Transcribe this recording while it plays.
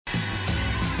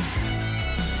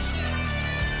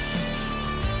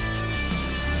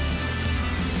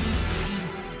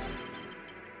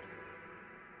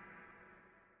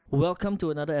Welcome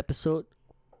to another episode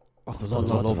of the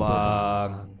Lots Lots of of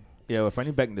Lobang. Lobang. Yeah, we're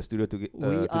finally back in the studio we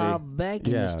today. are back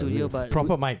in the studio, with but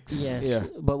proper mics. yes, Yeah.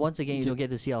 but once again, you You don't get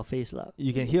to see our face, lah.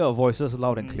 You can hear our voices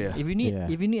loud and clear. If you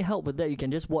need help with that, you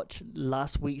can just watch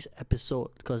last week's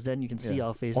episode because then you can see Yeah.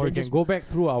 our face. Or you Then can just go back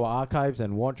through our archives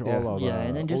and watch Yeah. all of Yeah,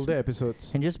 and then just- older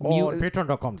episodes. and just Or mute.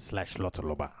 patreon.com/lots of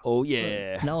lobang. Oh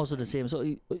yeah. Now also the same. So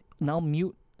now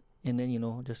mute, and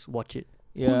then just watch it.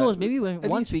 Yeah. Who knows? Maybe At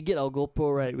once least- we get our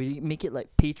GoPro right, we make it like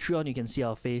Patreon. You can see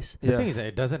our face. The Yeah. thing is that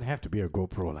it doesn't have to be a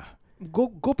GoPro lah.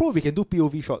 GoPro, we can do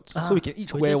POV shots, so we can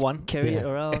each we wear just one, carry it Yeah.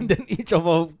 around. and then each of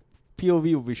our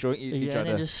POV will be showing each and then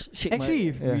other. just shake Actually, my,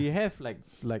 if Yeah. we have like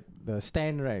the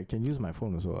stand, right, can use my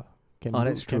phone also. Can Oh, do,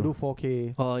 that's can true. do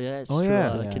 4K. Oh yeah, that's Oh, true.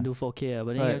 yeah. I Yeah. can do 4K, but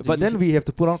then you Right, have to but use then we have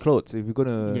to put on clothes if we're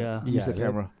gonna Yeah. use the Yeah,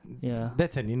 camera. yeah.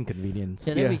 That's an inconvenience.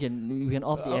 Yeah, then Yeah. we can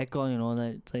off the Uh,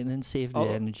 aircon, and then save the our-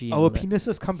 energy. and Our all that.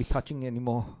 penises can't be touching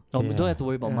anymore. Oh, Yeah. don't have to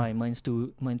worry about Yeah. mine. Mine's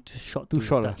too short. Too to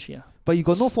short, touch. Yeah. But you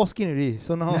got no foreskin already,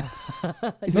 so now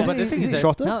is No, it, but the thing is is it that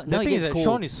shorter? Now The it thing is gets that cold.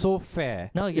 Sean is so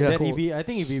fair Now it Yeah. gets that cold. I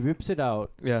think if he whips it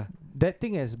out, Yeah, that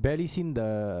thing has barely seen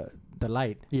the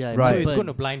light. Yeah, it Right. So might it's burn. going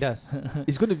to blind us.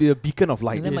 it's going to be a beacon of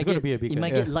light. And then It's might gonna get- be a It beacon.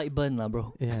 might Yeah. get light burn, lah,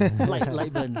 bro. Yeah.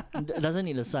 light burn. Doesn't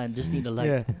need the sun. Just need the light.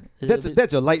 Yeah, A that's little bit-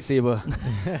 that's your lightsaber.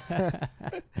 A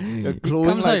It glowing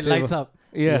comes out, it lightsaber. lights up.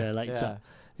 Yeah, lights Yeah. up.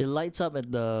 It lights up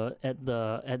at the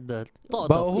thought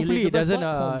But of hopefully it Elizabeth doesn't.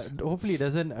 Holmes. Hopefully it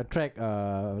doesn't attract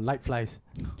light flies.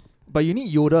 but you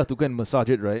need Yoda to go and massage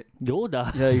it, right?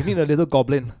 Yoda. Yeah, you need a little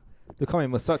goblin to come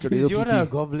and massage your Is little Yoda a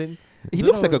pee-pee. goblin? He Don't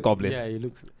looks know like a what- goblin. Yeah, he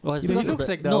looks. Oh, it's He because of looks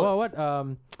like the no,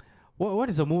 what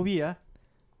is the movie?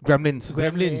 Gremlins.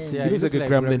 Gremlins. Yeah, He he looks like looks a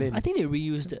gremlin. I think they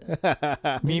reused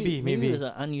it. Maybe. Maybe it was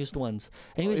unused ones.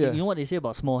 Anyways, yeah. you know what they say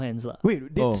about small hands, lah.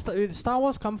 Wait, did Oh. did Star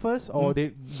Wars come first, or Hmm?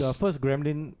 did the first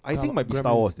Gremlin? I think come- might be Gremlins?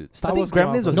 Star Wars, dude. Star I think Wars came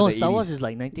out Gremlins was first. No, in the Star Wars 80s. is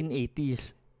like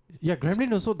 1980s. Yeah,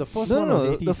 Gremlin also. The first No, one no, was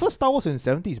no. 80s. The first Star Wars was in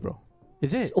 70s, bro.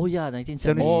 Is it? Oh yeah,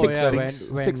 1976. Oh 76,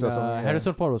 yeah, when six or something, yeah.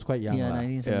 Harrison Ford was quite young. Yeah, lah.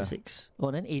 1976. Oh,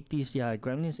 then 80s. Yeah,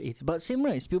 Gremlins 80s. But same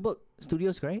right, Spielberg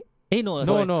Studios, right? Hey, no, No,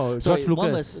 sorry. no, Sorry, George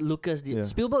one Lucas. was Lucas. Did Yeah.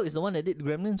 Spielberg is the one that did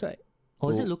Gremlins, right? Or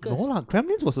was it Lucas? No lah,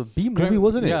 Gremlins was a B movie,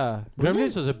 wasn't it? Yeah, Was Gremlins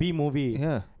it? was a B movie.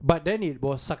 Yeah. But then it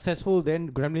was successful.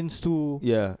 Then Gremlins 2.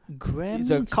 Yeah.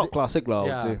 Gremlins. It's a cult classic, lah, I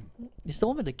Yeah. would say. It's the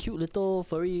one with the cute little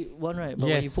furry one, right? But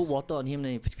when you Yes. put water on him,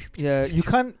 then Yeah, you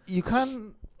can't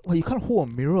hold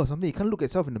a mirror or something. You can't look at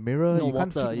yourself in the mirror. No, you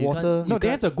can't water. feed You water. can't- No, You they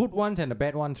have can't- the good ones and the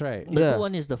bad ones, right? the Yeah. good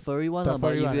one is the furry one, The lah, but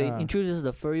furry if one, you ah. introduce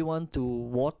the furry one to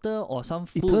water or some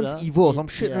It food, turns evil or it- some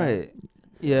shit, yeah. right?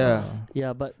 Yeah.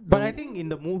 Yeah, but But I think in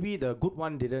the movie, the good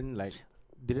one didn't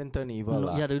turn evil. no,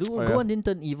 lah. yeah, the good, Oh, good yeah. one didn't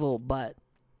turn evil, but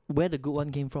where the good one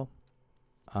came from?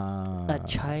 A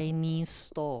Chinese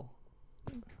store.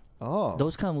 Oh.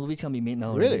 Those kind of movies can be made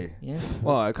now. Really? already. Yeah.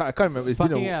 Oh, I can't remember. It's been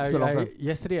Fucking a, it's been a long time.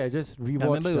 yesterday I just rewatched. I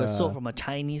remember it was sold from a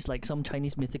Chinese, like some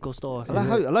Chinese mythical store. I like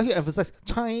how you emphasize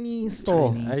Chinese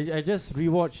store. Chinese. I just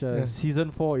rewatched Yeah. season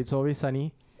 4. It's Always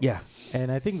Sunny, Yeah.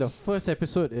 and I think the first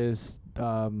episode is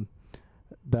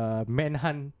the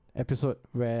manhunt episode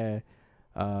where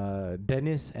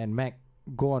Dennis and Mac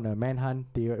go on a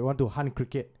manhunt. They want to hunt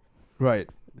cricket. Right.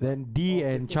 Then D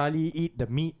and Charlie eat the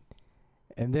meat,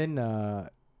 and then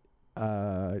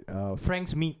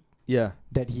Frank's meat Yeah.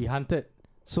 that he hunted.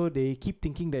 So they keep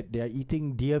thinking that they are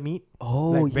eating deer meat. Oh,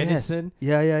 Like yes. venison.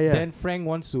 Yeah. Then Frank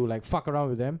wants to like fuck around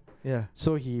with them. Yeah.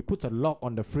 So he puts a lock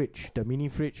on the fridge, the mini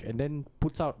fridge, and then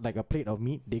puts out like a plate of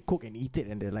meat. They cook and eat it,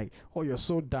 and they're like, "Oh, you're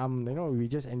so dumb. We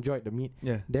just enjoyed the meat."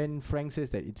 Yeah. Then Frank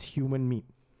says that it's human meat.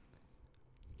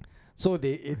 So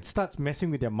it starts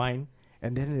messing with their mind,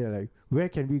 and then they're like, "Where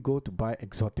can we go to buy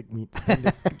exotic meat?"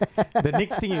 And the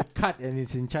next thing you cut, and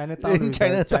it's in Chinatown In with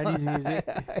Chinatown. Chinese music.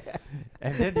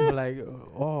 And then they were like,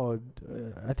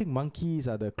 I think monkeys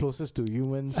are the closest to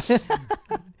humans.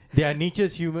 They are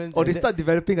nature's humans. Or and they then- start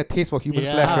developing a taste for human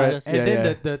Yeah. flesh, right? Yes. and yeah,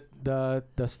 then yeah.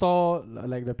 the store,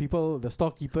 like the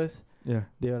storekeepers, Yeah.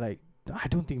 they were like, I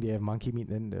don't think they have monkey meat.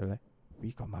 Then they're like,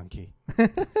 we got monkey.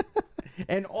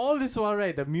 And all this while,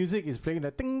 right, the music is playing.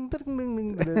 The ting, ting, ting,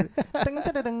 ting, ting,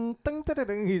 ting, ting, ting, ting,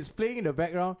 ting, he's playing in the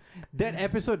background. That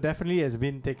episode definitely has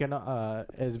been taken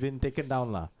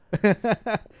down, lah.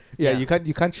 Yeah, Yeah. you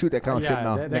can't shoot that kind of shit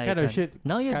now. That Yeah, you kind of can't. shit.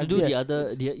 Now you have to Can't- do yeah, the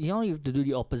other. You have to do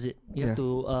the opposite. You have Yeah.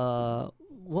 to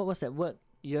what was that word?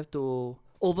 You have to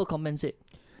overcompensate.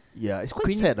 Yeah, it's quite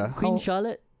Queen sad. Queen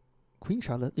Charlotte. Queen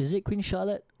Charlotte. Is it Queen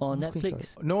Charlotte on Who's Queen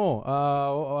Netflix?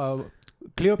 No,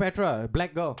 Cleopatra,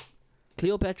 black girl.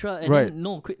 Cleopatra, and Right. then,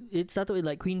 no, it started with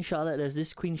like Queen Charlotte. There's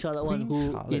this Queen Charlotte one Queen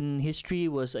who Charlotte. in history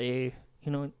was a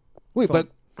Wait, from- but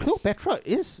Cleopatra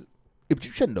is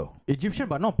Egyptian though. Egyptian,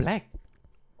 but not black.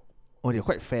 Oh, they're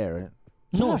quite fair, right?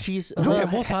 No, Yeah. she's Look her,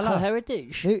 at Mo her Salah.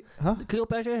 heritage. Huh?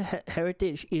 Cleopatra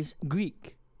heritage is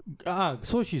Greek.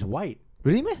 So she's white.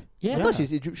 Really, man? Yeah. I thought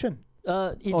she's Egyptian.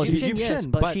 Egyptian, yes,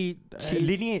 Egyptian, but but she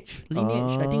Lineage.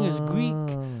 lineage. I think it's Greek.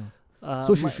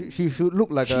 So my- she should look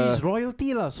like She's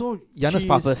royalty lah. So Giannis she's-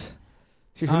 Papas.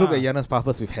 She should look Ah. like Giannis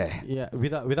Papas with hair. Yeah,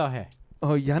 without hair.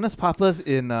 Oh, Giannis Papas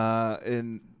in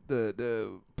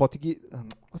the Portuguese.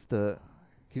 What's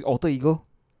his alter ego?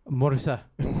 Morissa.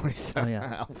 Oh,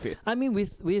 yeah. Outfit. I mean,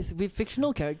 with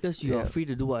fictional characters, you Yeah. are free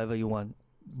to do whatever you want.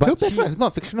 But Cleopatra is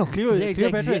not fictional.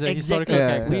 Cleopatra is a historical exactly.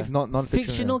 character. With non-fictional.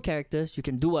 Fictional characters, you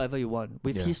can do whatever you want.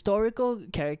 With Yeah. historical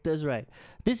characters, right?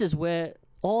 This is where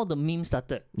all the memes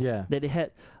started. Yeah. That they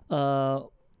had.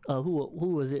 Who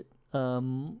was it?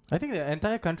 I think the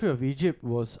entire country of Egypt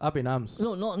was up in arms.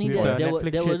 No, not only With that. the There were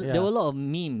Netflix there were shit, there were a yeah. lot of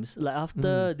memes. Like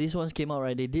after these ones came out,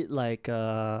 right? They did like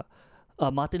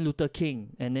Martin Luther King,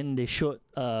 and then they showed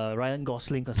Ryan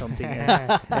Gosling or something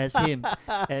as him,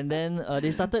 and then they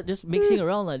started just mixing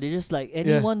around. Like they just like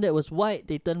anyone that was white,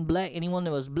 they turned black. Anyone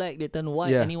that was black, they turned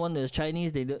white. Yeah. Anyone that was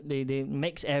Chinese, they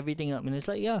mix everything up, and it's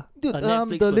like Dude, a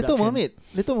Netflix the Little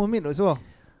production. Mermaid as well.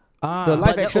 The Ah,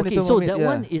 live But action okay, Little so Mermaid, that yeah.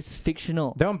 one is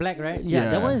fictional. that one black, right?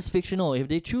 Yeah, that Yeah. one is fictional. If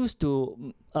they choose to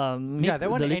make Yeah, that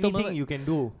one the Little anything Mermaid, you can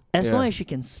do. as long Yeah. as she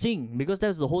can sing, because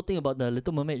that's the whole thing about the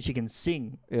Little Mermaid. She can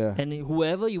sing, Yeah. and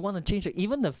whoever you want to change,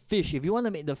 even the fish. If you want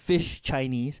to make the fish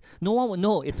Chinese, no one would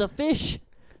know it's a fish.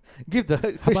 Give the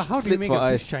fish But how do you slits make for a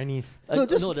eyes. fish Chinese? No,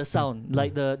 just- no, the sound,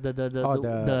 like the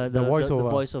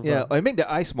voiceover. voiceover. Yeah, or make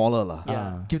the eyes smaller lah.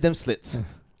 Yeah. Give them slits.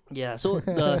 Yeah, so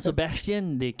the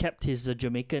Sebastian, they kept his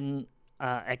Jamaican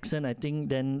accent, I think.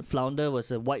 Then Flounder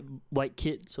was a white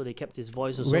kid, so they kept his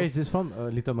voice also. Where is this from?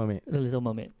 Little Mermaid. The Little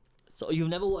Mermaid. So you've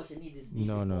never watched any Disney?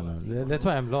 No. before, so That's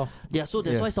why I'm lost. Yeah, so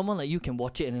that's Yeah. why someone like you can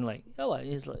watch it and then like, oh,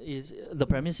 it's like, the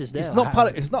premise is there. It's lah. not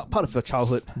part. It's not part of your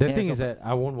childhood. The Yeah, thing so- is that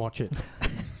I won't watch it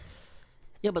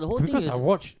Yeah, but the whole thing because is I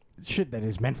watch shit that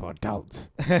is meant for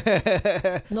adults.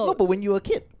 No, but when you were a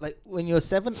kid, like when you were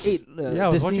 7, 8, Yeah, I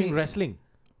was Disney. watching wrestling,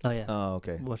 oh yeah. Oh,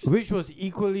 okay. Watch. which was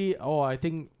equally, I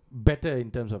think, better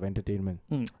in terms of entertainment,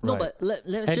 No, Right. but let's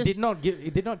and just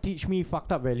it did not teach me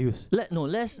fucked up values. let's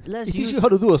It teach use you how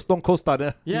to do a Stone Cold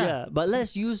Stunner. yeah, but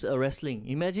let's use a wrestling.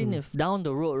 Imagine if down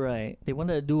the road, right, they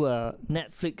wanted to do a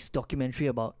Netflix documentary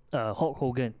about Hulk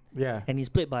Hogan, Yeah. and he's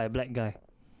played by a black guy.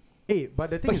 Hey, but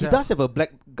the thing But is he that does have a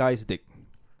black guy's dick.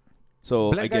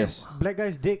 So I guess. black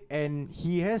guy's dick, and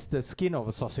he has the skin of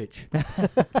a sausage.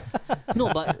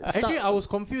 No, but Actually, I was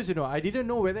confused. I didn't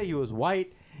know whether he was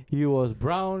white, he was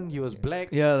brown, he was black.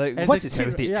 Yeah, like As what's a his kid,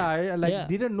 heritage? Yeah, I Yeah.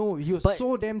 didn't know he was But-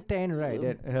 so damn tan, right?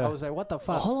 That Yeah. I was like, what the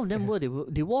fuck? all of them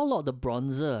they wore a lot of the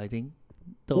bronzer, I think.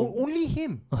 Only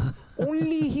him,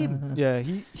 only him. Yeah,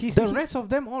 he's The rest of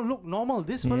them all look normal.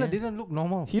 This fella Yeah. didn't look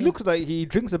normal. he looks like he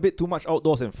drinks a bit too much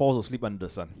outdoors and falls asleep under the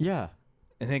sun, Yeah.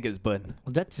 and then gets burned.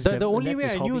 That's his The only way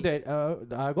that's I his knew hobby.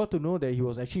 that I got to know that he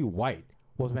was actually white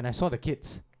was when I saw the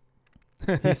kids.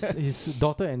 his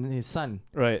daughter and his son,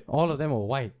 Right. all of them were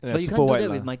white. Yeah, But you super can't do white that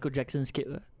lah. with Michael Jackson's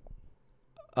kid.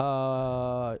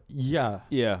 Yeah.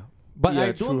 Yeah. But Yeah,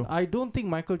 I true. don't think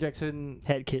Michael Jackson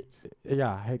Had kids.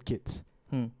 had kids.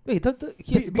 Wait,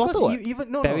 he has a Because daughter. What?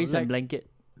 even no, Paris like, and Blanket.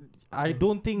 I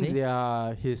don't think Eh? they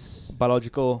are his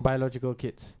Biological. biological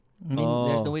kids. I mean,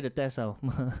 there's no Oh. way to test out.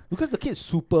 Because the kid's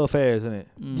super fair, isn't it?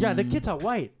 Yeah, the kids are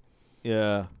white.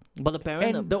 Yeah. But the parent.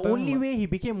 And the only way he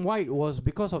became white was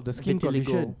because of the skin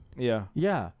condition. Yeah.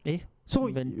 Yeah. Eh? So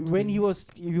When- when he was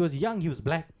young, he was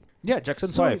black. Yeah,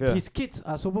 Jackson So 5, yeah. his kids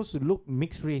are supposed to look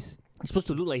mixed race. It's supposed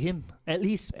to look like him, at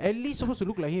least. At least supposed to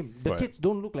look like him. The Right. kids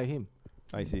don't look like him.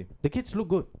 I see. The kids look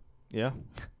good. Yeah.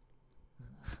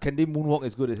 Can they moonwalk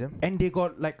as good as him? And they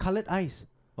got like colored eyes.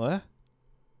 Oh, yeah?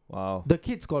 Wow. The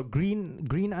kids got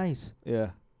green eyes.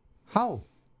 Yeah. How?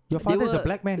 Your They father is a were-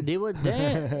 black man. They were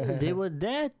there. They were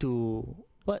there to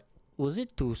what was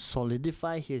it to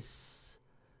solidify his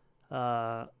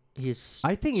I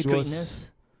think it was.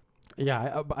 straightness.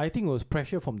 Yeah, I think it was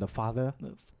pressure from the father.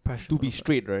 Pressure To from be the-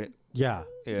 straight, right? Yeah,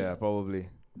 Yeah, probably.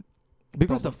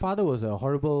 because the father was a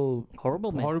horrible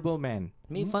horrible man. horrible man.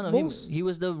 Made fun of him. Most- He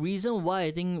was the reason why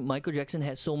I think Michael Jackson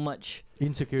had so much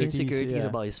Insecurities, yeah.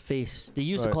 about his face. They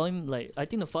used to Right. call him like I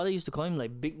think the father used to call him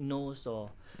like big nose or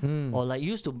Mm. like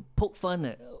used to poke fun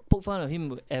of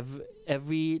him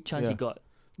every chance he Yeah. got.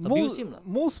 Abused him lah.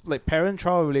 Most like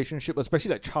parent-child relationship,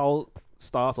 especially like child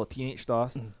stars or teenage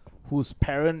stars, whose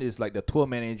parent is like the tour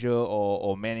manager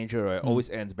or manager, right, always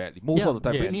ends badly. Most Yeah, of the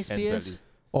time, Yes. ends Britney Spears, badly.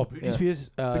 Oh, Britney Yeah. Spears,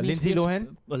 Britney Lindsay Spears,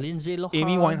 Lohan, Lindsay Lohan,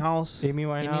 Amy Winehouse. Amy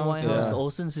Amy Winehouse. Winehouse, Yeah. the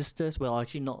Olsen sisters. Well,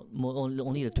 actually, not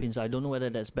only the twins. I don't know whether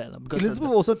that's bad lah, because Elizabeth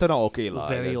also turned out okay lah. I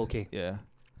very guess. okay. Yeah.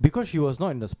 because she was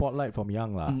not in the spotlight from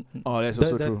young lah. Oh, that's The,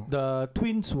 also the, true. the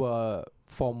twins were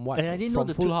from what? And I didn't know from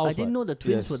the Full House. I didn't know the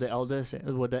twins were the Yes. elders.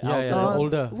 Were the Yeah, yeah, elder.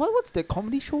 older. What's the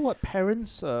comedy show? What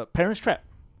Parents? Parents Trap.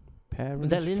 Parents.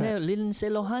 That Trap. Lindsay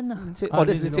Lohan. Lindsay, Ah, oh,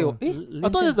 that's Lindsay Lindsay. Lohan. I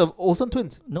thought it's the Olsen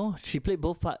twins. No, she played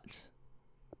both parts.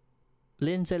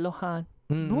 Lindsay Lohan.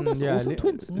 No, that's yeah, Olsen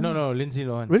twins. No, Lindsay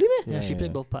Lohan. Really, man? Yeah, she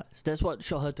played both parts. That's what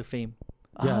shot her to fame.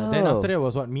 Yeah, then Oh. after that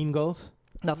was what? Mean Girls?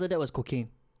 After that was cocaine.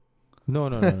 No.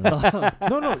 No.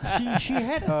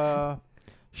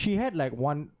 She had like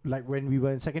one, like when we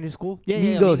were in secondary school.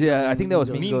 Mean Girls, yeah, I think that was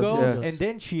Mean Girls, Girls, yeah. and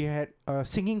then she had a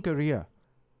singing career.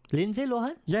 Lindsay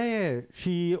Lohan. Yeah.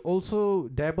 She also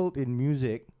dabbled in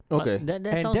music, Okay. That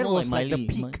and sounds that more was like like Miley.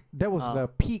 the peak. That was the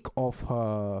peak of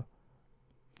her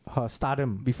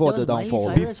stardom. Before That the was Miley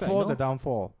downfall. Cyrus. Before right, the no?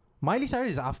 downfall. Miley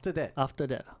Cyrus is after that. After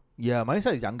that. Yeah, Miley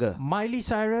Cyrus is younger. Miley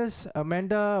Cyrus,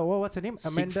 Amanda, what's her name?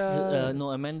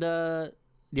 Amanda.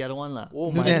 The other one lah.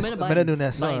 Oh my- Nunes, Amanda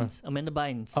Nunes. Bynes. Amanda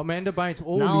Bynes. Amanda Bynes.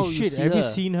 Now Holy you shit! see Have you her.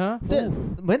 seen her?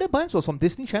 Amanda Bynes was from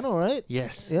Disney Channel, right?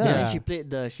 Yes. Yeah. And Yeah. she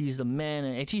played she's the man,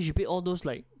 and actually she played all those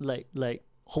like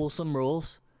wholesome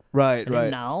roles. Right, And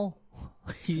then now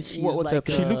she's What's like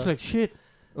happening? She looks like shit.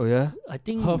 Oh yeah. I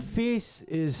think Her face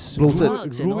is Bloated.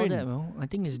 drugs and all ruined. that, man. I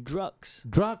think it's drugs.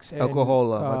 Drugs and Alcohol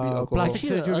might be alcohol. plastic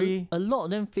Actually, surgery. a lot of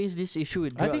them face this issue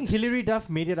with I drugs. think Hilary Duff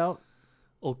made it out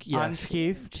Okay, yeah,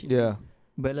 unscathed, Yeah.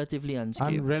 relatively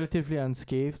unscathed. relatively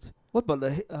unscathed. What about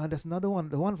there's another one,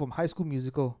 the one from High School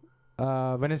Musical.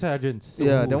 Vanessa Hudgens.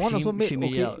 Yeah, Ooh, that one she- also made she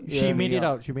made it okay. out. Yeah. She made it yeah.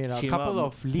 out. She made it out. She A couple ra-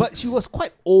 of leaks. But she was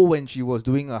quite old when she was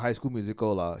doing a High School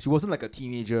Musical lah. She wasn't like a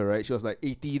teenager, right? She was like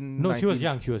 18, No, she was 19.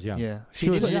 young. She was young. Yeah, She she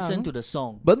was didn't young. listen to the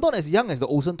song. But not as young as the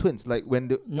Olsen twins. Like when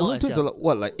the Not Olsen as twins are young. like,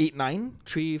 what, like 8, 9?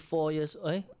 3-4 years.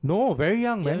 No, very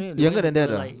young, man. Yeah, Younger than that.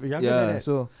 like, Younger yeah, than that.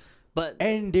 so but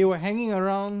And they were hanging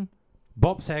around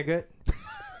Bob Saget,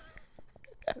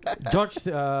 George,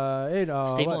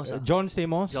 Stamos, John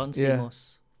Stamos. John Yeah.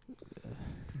 Stamos.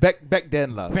 back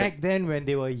then lah. Back then, when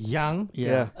they were young,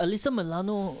 Yeah. Alyssa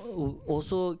Milano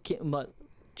also came, but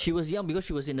she was young because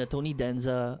she was in the Tony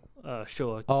Danza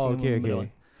show. if Oh, you okay, remember that okay.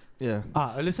 one. Yeah.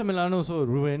 Alyssa Milano also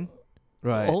ruined.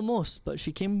 Right. Almost, but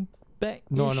she came back.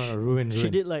 No, ruined. She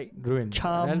did like ruined.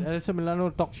 Charm. Alyssa Milano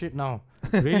talk shit now.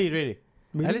 really. really?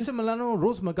 Alyssa Milano,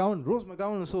 Rose McGowan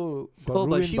also got Oh, ruined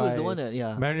but she was by the one that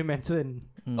Marilyn Manson.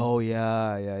 Oh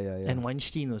yeah. And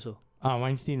Weinstein also.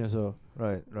 Weinstein also.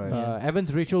 right. Yeah.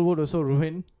 Evans Rachel Wood also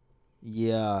ruined.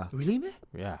 Yeah. Really, man?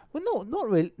 Yeah. Well, no, not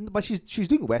really. But she's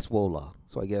doing Westworld lah.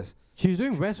 So I guess. She's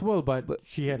doing Westworld, but But-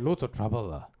 she had loads of trouble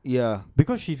lah. Yeah.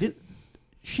 Because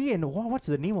she and what's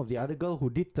the name of the other girl who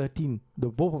did 13? The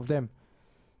both of them.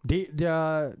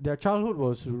 Their childhood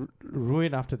was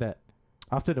ruined after that.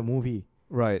 After the movie.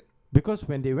 Right. Because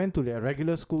when they went to their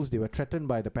regular schools, they were threatened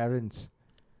by the parents.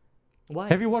 Why?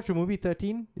 Have you watched the movie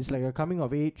 13? It's like a coming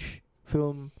of age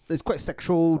film. It's quite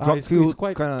sexual, drug It's fueled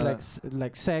quite kind like of.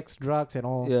 like sex, drugs, and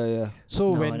all. Yeah.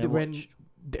 So No, I when never when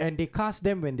watched. and they cast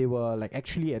them when they were like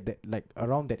actually at that like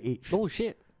around that age. Oh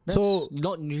shit! That's So-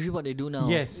 not usually what they do now.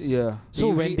 Yes. Yeah. So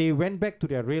They when usually- they went back to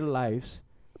their real lives,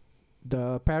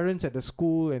 the parents at the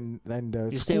school and the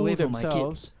You stay school away from my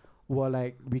themselves kids. were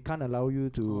like, we can't allow you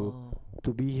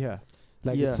to be here.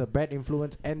 Like Yeah. it's a bad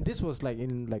influence. And this was like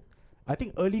in like I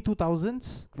think early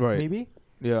 2000s, Right. maybe.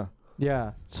 Yeah.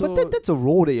 Yeah. So But that's a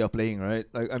role that you're playing, right?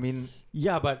 Like I mean.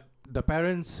 yeah, but the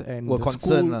parents and Were the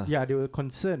concerned school, lah. yeah, they were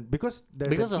concerned because there's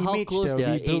Because an of how image close that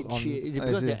their we built age, on,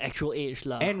 because see. their actual age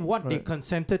lah. and what they Right.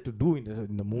 consented to do in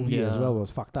the movie as Yeah. well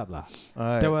was fucked up lah.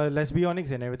 Alright. There were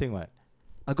lesbianics and everything, what?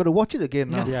 I gotta watch it again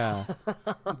now. Yeah.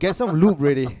 Get some loop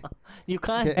ready. you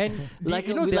can't Okay. And like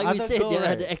you know the like we other said, girl, they're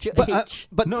right? the actual But age.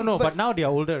 but but now they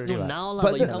are older already. No, what? now lah,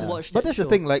 but but you the- can't watch. But that that's the show.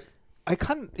 thing. Like I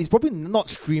can't. It's probably not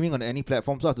streaming on any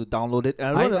platform, so I have to download it.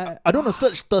 And I don't want to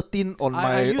search 13 on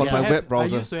I used on to my have- web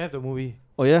browser. I used to have the movie.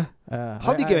 Oh yeah. How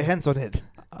How do you get your hands on it?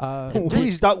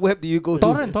 Which dark web do you go to?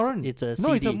 Torrent. It's a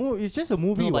No, it's CD. It's just a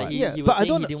movie. No, but what? he, Yeah, he was but I saying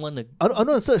don't- he didn't want to. I don't want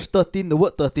to search 13, the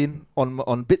word 13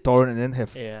 on BitTorrent and then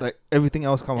have Yeah. like everything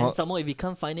else come And out. some more, if he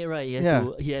can't find it right, he has Yeah.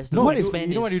 to. He has to No, what expand.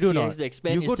 you know what his- you do he now? has to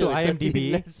expand You his go to still with 13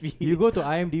 IMDb. lesbian. You go to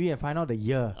IMDb and find out the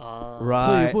year. Right.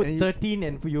 So you put and 13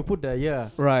 and you put the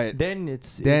year. right. Then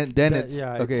it's Then it's-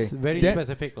 okay. It's very Then-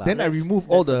 specific lah. Then I That's- remove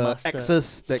all that's the the master.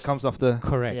 X's that comes after.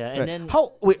 correct. Yeah, and Right. then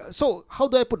How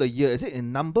do I put the year? Is it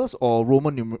in numbers or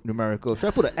Roman numerical? Should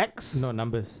I put an X? No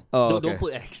numbers. Oh, don't, okay. don't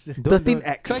put X.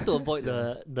 13X. Try to avoid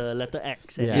the letter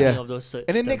X and Yeah. any Yeah. of those search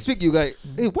And then next terms. week you guys,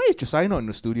 hey, why is Josiah not in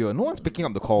the studio? No one's picking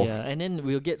up the calls. Yeah, and then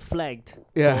we'll get flagged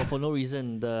Yeah. for no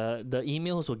reason. The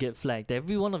emails will get flagged.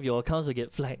 Every one of your accounts will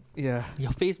get flagged. Yeah.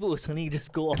 Your Facebook will suddenly just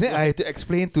go off. And then I had to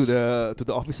explain to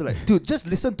the officer, like, dude, just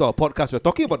listen to our podcast. We're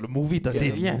talking about the movie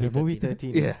 13. Yeah, the movie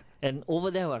 13. Yeah. And over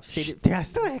there, I've said it. They are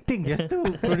still acting. They're still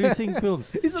producing films.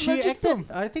 It's a She legit acted. film.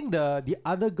 I think the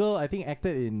other girl, I think,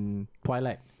 acted in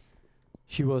Twilight.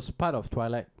 She was part of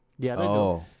Twilight. The other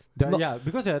girl. No. Yeah,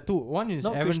 because there are two. One is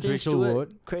Not Evans Kristen Rachel Stewart.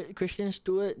 Wood. Christian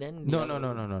Stewart. Then the No.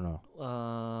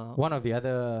 One One of the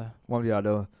other. One of the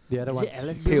other. The other Is ones. it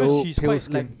Alice? Because Pale- she's pale quite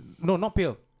skin. like no, not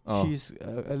pale. Oh. She's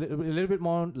a little bit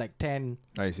more like tan.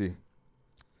 I see.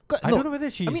 I don't know whether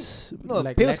she's No,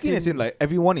 like pale skin is Latin. in like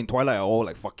everyone in Twilight are all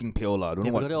like fucking pale lah. I don't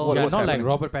Yeah, know but they're all- Yeah, what's not happening. like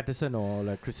Robert Pattinson or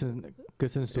like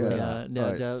Kristen Stewart. Yeah, they're,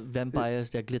 Alright. they're vampires.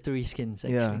 They're glittery skins.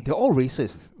 Actually. Yeah, they're all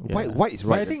racist. Yeah. White is But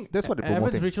right. I think that's what they're Evans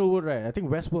promoting. Rachel Wood, right? I think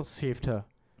Westworld saved her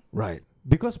Right.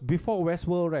 because before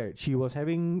Westworld, right, she was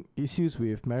having issues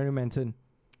with Marilyn Manson.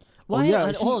 Why yeah,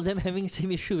 are she- all of them having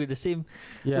same issue with the same?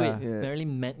 Yeah, Wait, Yeah.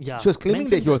 Marilyn yeah. She was claiming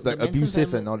that he was like the Manson abusive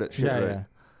family- and all that shit, yeah, right? yeah.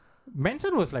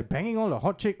 Manson was like banging all the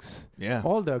hot chicks, Yeah.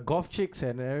 all the golf chicks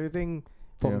and everything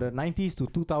from Yeah. the 90s to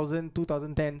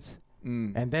 2010s,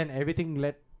 Mm. and then everything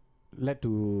led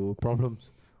to problems.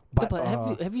 No, But,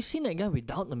 but have you seen that guy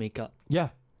without the makeup? yeah,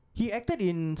 he acted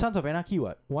in Sons of Anarchy.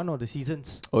 What one of the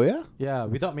seasons? Oh yeah. Yeah,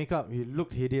 without makeup, he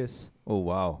looked hideous. Oh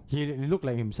wow. He looked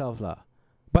like himself, lah.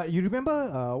 But you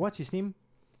remember what's his name?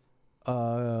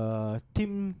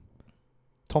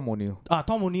 Tom O'Neill,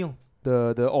 Tom O'Neill.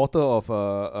 the author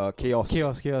of Chaos.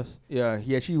 Chaos. Yeah,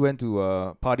 he actually went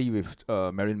to party with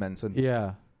Marilyn Manson.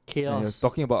 Yeah. And he was Chaos.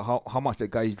 talking about how much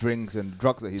that guy drinks and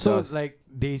drugs that he So does. like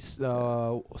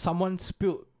someone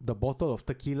spilled the bottle of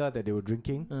tequila that they were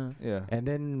drinking, Yeah. and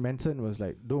then Manson was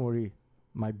like, "Don't worry,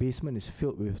 my basement is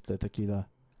filled with the tequila."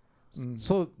 Mm.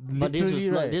 So But this was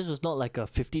literally, not, right, this was not like a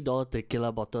 $50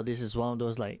 tequila bottle. This is one of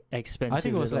those like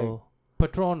expensive. it was like little-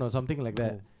 Patron or something like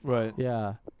that. Right.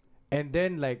 Yeah, and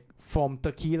then like from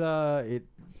tequila, it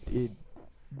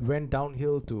went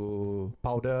downhill to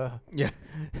powder. Yeah.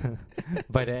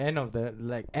 By the end of the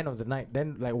night,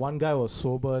 then like one guy was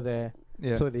sober there,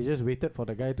 Yeah. so they just waited for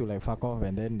the guy to like fuck off,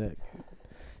 and then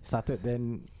started.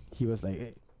 Then he was like,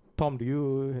 hey, "Tom, do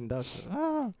you indulge?"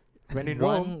 When in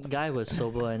Rome. One guy was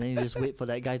sober, and then you just wait for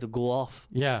that guy to go off.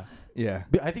 Yeah, Yeah.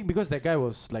 I think because that guy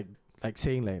was like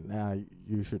saying like, "Nah,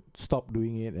 you should stop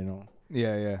doing it," you know.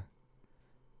 Yeah.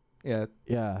 Yeah.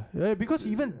 Yeah. Yeah, because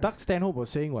even Doug Stanhope was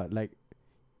saying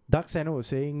Doug Stanhope was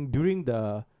saying during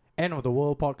the End of the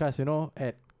World podcast, you know,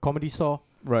 at Comedy Store,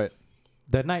 Right.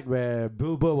 the night where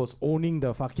Bill Burr was owning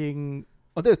the fucking.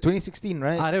 Oh, that was 2016,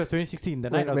 right? That was 2016, the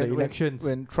night of the elections.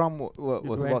 When Trump was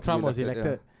When about Trump to be was elected.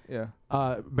 elected.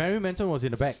 Yeah. Marilyn Manson was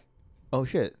in the back. Oh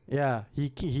shit. Yeah, he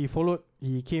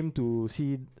came to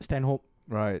see Stanhope.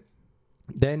 Right.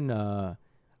 Then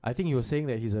I think he was saying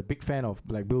that he's a big fan of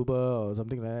like Bill Burr or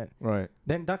something like that. Right.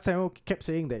 Then Doug Stanhope kept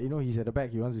saying that, you know, he's at the back,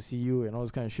 he wants to see you and all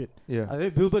this kind of shit. Yeah. I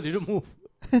think Bill Burr didn't move.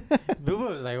 Bill Burr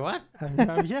was like, "What?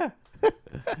 I'm here."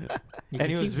 And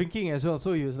he was drinking as well,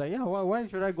 so he was like, "Yeah, why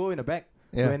should I go in the back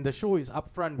Yeah. when the show is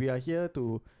up front? We are here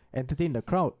to entertain the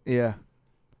crowd." Yeah.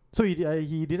 So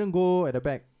he didn't go at the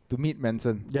back. To meet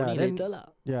Manson. Yeah, Only then, later lah.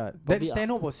 yeah. Then Probably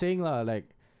Stanhope was saying like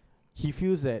he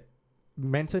feels that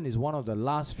Manson is one of the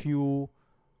last few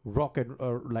rock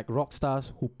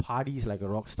stars who parties like a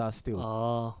rock star still.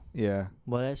 Oh, Yeah.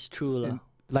 well, that's true lah. And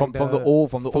Like from the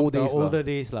old days. lah. older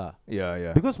days lah. Yeah,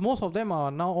 yeah. Because most of them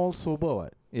are now all sober.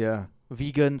 What? Yeah.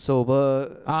 Vegan,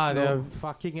 sober. They're no,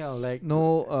 fucking hell. Like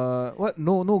no what?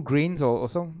 No grains or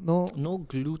some no No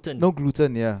gluten.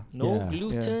 gluten, yeah. No Yeah.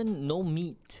 gluten. No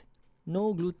meat.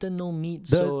 No gluten. No meat.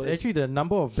 the so it's- actually the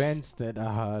number of bands that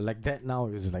are like that now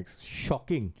is like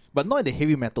shocking. But not in the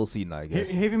heavy metal scene, I guess.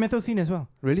 Heavy metal scene as well.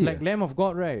 Really? Like Lamb of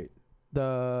God, right?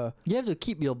 The you have to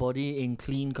keep your body in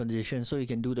clean condition so you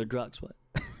can do the drugs. What?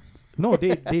 no,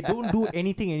 they don't do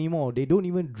anything anymore. They don't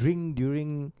even drink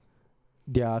during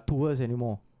their tours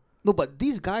anymore. No, but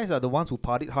these guys are the ones who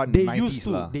partied hard in They the 90s. used to.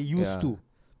 lah. They used Yeah. to.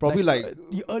 Probably like,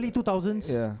 the early 2000s.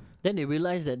 yeah. Then they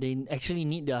realize that they actually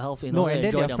need their health in No, order and to then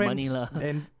enjoy their their money friends lah.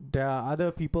 and there are other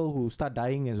people who start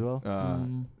dying as well.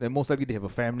 Then most likely they have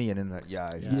a family and then like, yeah.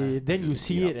 Then you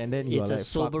see it and then you It's are a like,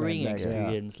 fuck, man, sobering like,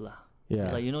 experience lah. Yeah.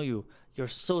 It's like you're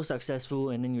so successful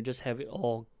and then you just have it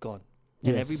all gone,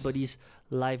 and Yes. everybody's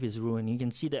life is ruined. You can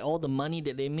see that all the money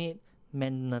that they made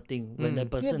meant nothing when that Yeah,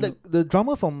 person. like the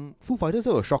drummer from Foo Fighters,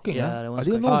 that was shocking. Yeah, huh? that I was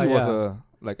didn't quite know he was shocking.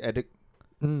 a like addict.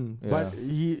 But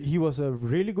he was a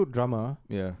really good drummer.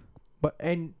 Yeah.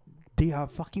 And they are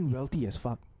fucking wealthy as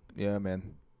fuck. Yeah,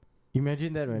 man.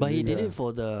 Imagine that. but he did it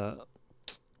for the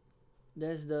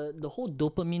there's the whole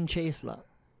dopamine chase lah.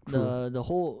 True. The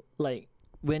whole like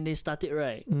when they start it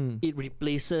right, it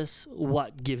replaces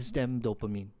what gives them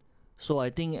dopamine. So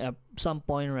I think at some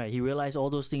point right, he realized all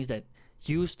those things that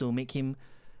used to make him,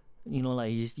 like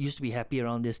he used to be happy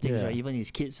around these things, Yeah. right? Even his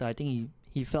kids, I think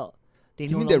he felt they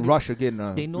Give no him that longer rush again.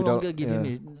 they no without- longer give him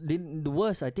yeah. the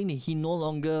worst. I think that he no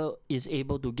longer is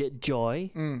able to get joy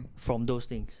Mm. from those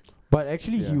things. But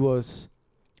actually, he Yeah. was.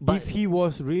 But If he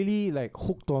was really like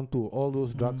hooked onto all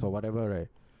those drugs or whatever, right,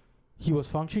 he was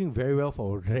functioning very well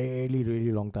for a really,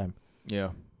 really long time.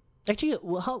 Yeah. actually,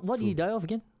 what did he True. die of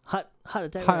again? Heart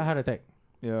attack. Heart, right? heart attack.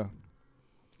 Yeah.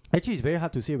 Actually, it's very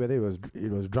hard to say whether it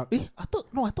was drug. I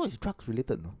thought it's drugs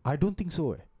related. No. I don't think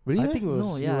so. Really? I think it was.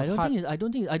 No, it yeah, was heart. I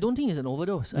don't think it's an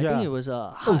overdose. I Yeah. think it was Oh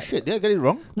heart. shit! Did I get it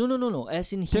wrong? No.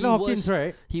 As in Taylor Hopkins,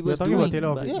 right? he We're was talking doing, about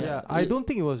Taylor but Hopkins. Yeah, I don't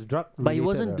think it was drug. But he related,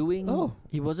 wasn't doing. Oh.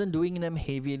 He wasn't doing them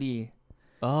heavily.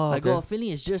 Oh, I got a feeling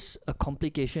it's just a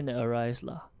complication that arises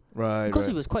lah. right. Because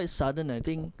right. it was quite sudden. I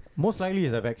think. Most likely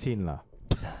it's a vaccine, lah.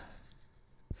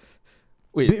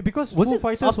 Wait, Because was Foo it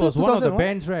Fighters after was one of the 2001?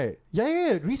 bands, right?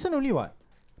 Yeah. Recent only what?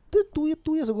 2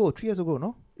 years ago, 3 years ago,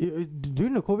 no?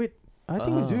 During the COVID, I think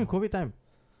it was during Ah. COVID time.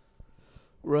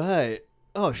 Right.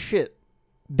 Oh shit.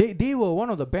 They were one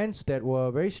of the bands that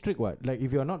were very strict. What? Like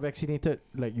if you're not vaccinated,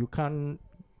 like you can't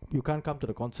come to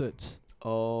the concerts.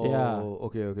 Oh. Yeah.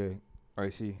 Okay. I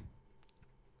see.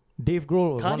 Dave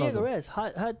Grohl was one Cardiac of them. arrest,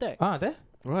 heart attack. There?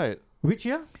 Right. Which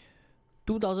year?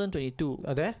 2022.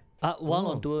 There? While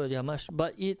Oh. on tour, yeah, much,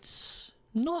 but it's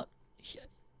not.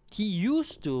 He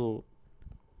used to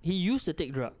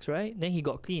take drugs, right? Then he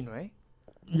got clean, right?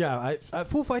 Yeah,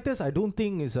 Foo Fighters I don't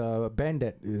think is a band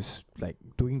that is like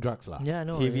doing drugs lah. Yeah,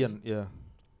 no. Heavy it's- and yeah.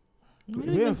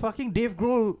 Yeah, fucking Dave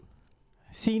Grohl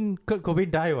seen Kurt Cobain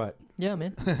die what? Yeah,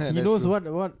 man. He That's knows true.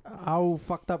 what how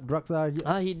fucked up drugs are.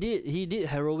 He did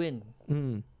heroin,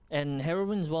 and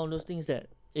heroin is one of those things that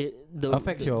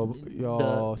Affects your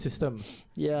system.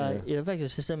 yeah, Yeah. it affects your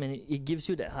system and it gives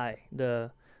you that high.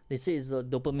 They say it's the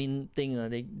dopamine thing.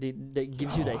 That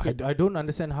gives you that hit. I don't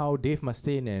understand how Dave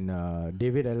Mustaine and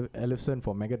David Ellefson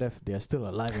for Megadeth they are still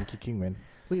alive and kicking, man.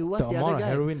 Wait, what's The the amount other of guy?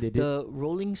 heroin they did. The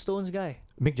Rolling Stones guy.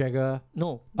 Mick Jagger,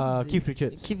 No. Keith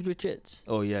Richards. Keith Richards.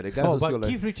 Oh yeah, the guys are But still like.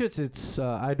 Keith Richards, it's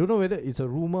I don't know whether it's a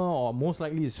rumor or most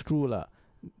likely it's true lah.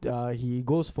 He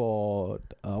goes for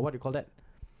what do you call that?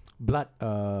 Blood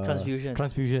Transfusion.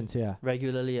 transfusions. Yeah,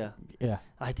 Regularly, yeah. yeah.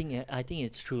 I think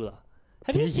it's true lah.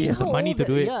 Have He you seen has the how money old to that,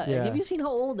 do it, Yeah, yeah. have you seen how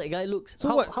old that guy looks? So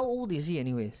how, what- how old is he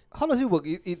anyways? How does it work?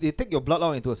 They take your blood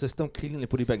out into a system, clean it, and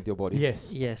put it back into your body. Yes.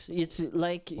 Yes, it's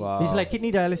like Wow. It's like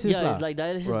kidney dialysis yeah, lah. it's like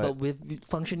dialysis Right. but with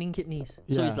functioning kidneys.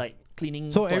 So Yeah. it's like cleaning.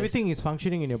 So twice. everything is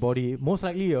functioning in your body. Most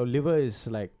likely your liver is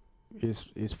like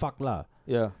is fucked lah.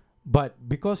 Yeah. But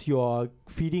because you're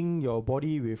feeding your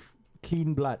body with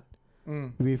clean blood,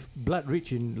 with blood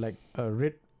rich in like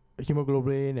red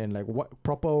hemoglobin and like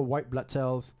proper white blood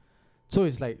cells, so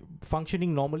it's like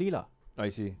functioning normally lah. I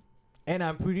see. And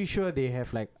I'm pretty sure they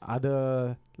have like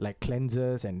other like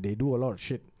cleansers and they do a lot of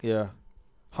shit. Yeah.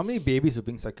 How many babies are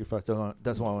being sacrificed?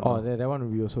 That's what I want to Oh, know. that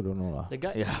one we also don't know lah. The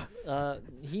guy, Yeah.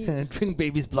 he Drink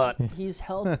baby's blood. he's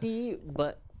healthy,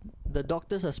 but the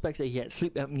doctor suspects that he had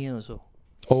sleep apnea also.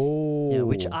 Oh, Yeah,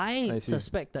 which I I see.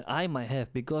 suspect that I might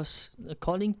have because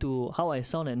according to how I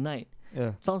sound at night,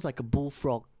 Yeah. sounds like a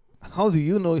bullfrog. How do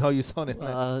you know how you sound at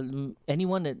night?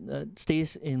 Anyone that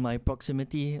stays in my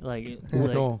proximity, like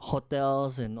No.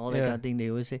 hotels and all that Yeah. kind of thing, they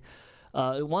always say.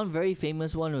 One very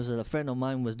famous one was a friend of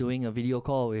mine was doing a video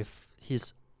call with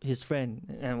his friend,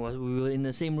 and we were in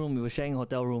the same room. We were sharing a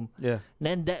hotel room. Yeah.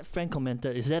 Then that friend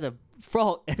commented, "Is that a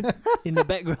frog in the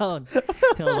background?"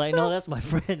 I was like, "No, that's my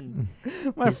friend."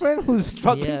 My He's- friend who's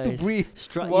struggling yeah, to he's breathe. He's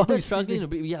While not he's struggling sleeping. to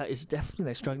breathe. Yeah, it's definitely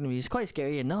like struggling to breathe. It's quite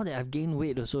scary. And now that I've gained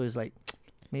weight, also, it's like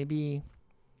maybe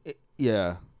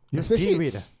Yeah. you Especially- gain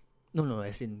weight. no,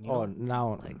 as in you Oh, know, now,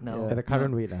 like now. at the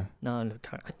current weight. now I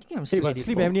think I'm Hey, still but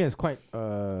sleep 84. apnea is quite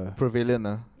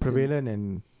Prevalent. prevalent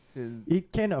and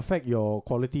it can affect your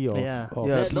quality of, Yeah, of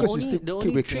Yeah, The- sleep. the because you only still the keep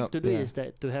only waking trick up. to do it Yeah. is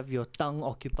that to have your tongue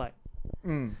occupied,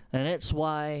 Mm. and that's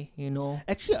why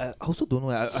Actually, I also don't know.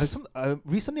 I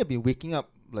recently have been waking up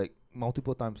like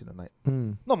multiple times in the night.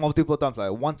 Not multiple times,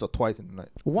 like once or twice in the night.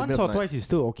 Once middle or of the night. twice is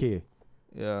still okay.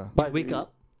 Yeah. But wake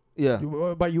up. Yeah.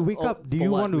 But you wake Oh, up. Do for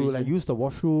you what want to like reason? use the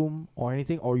washroom or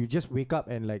anything, or you just wake up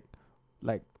and like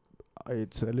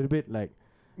it's a little bit like.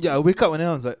 Yeah, I wake up and then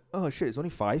I was like, oh shit, it's only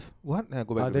 5. What? Then I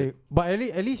go back to bed. But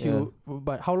at least you.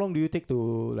 But how long do you take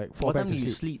to like fall What back time to do you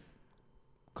sleep? sleep?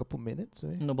 Couple minutes,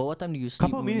 right? No, but what time do you sleep?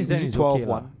 Couple when minutes you- then Usually is 12, okay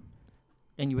lah. 1.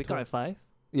 and you wake up at 5.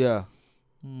 Yeah.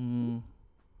 Hmm.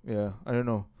 Yeah. I don't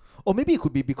know. Or maybe it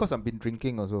could be because I've been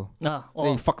drinking also. Nah, Then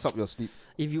or it fucks up your sleep.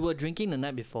 if you were drinking the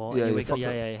night before Yeah, and you it wake up,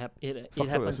 fucks up. it Fucks up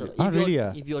happens. your a lot. sleep. Ah, If you're- really,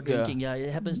 ah? If you're Yeah. drinking, yeah,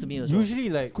 it happens to me as well. Usually,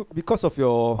 like, Because of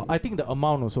your I think the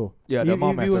amount also. Yeah, the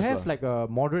amount if you matters have lah. like a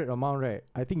moderate amount, right,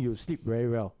 I think you sleep very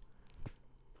well.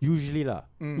 Usually lah.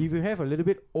 If you have a little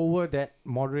bit over that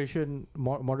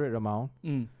moderate amount,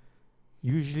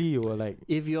 usually you will like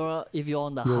If you're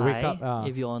on the You'll high, wake up,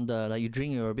 if you're on the like you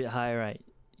drink, you're a bit high, right?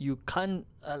 You can't.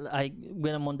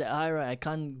 When I'm on that high, right, I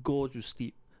can't go to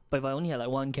sleep. But if I only had like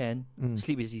 1 can,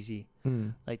 sleep is easy.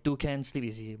 Like 2 cans, sleep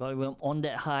is easy. But when I'm on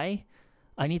that high,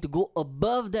 I need to go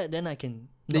above that. Then I can.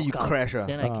 then you knock out. crash.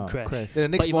 Then I can crash.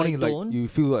 Then the next if I morning, like don't- you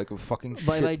feel like a fucking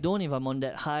But if I shit. don't, if I'm on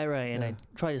that high, right, and I Yeah.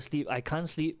 try to sleep, I can't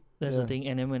sleep. That's Yeah. the thing.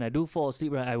 And then when I do fall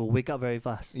asleep, right, I will wake up very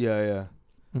fast. Yeah.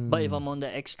 But if I'm on the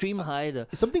extreme high, the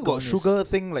It's something about Goodness. sugar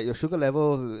thing, like your sugar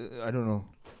levels. I don't know.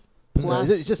 Plus-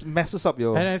 it just messes up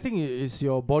your. And I think it's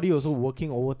your body also working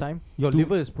overtime. Your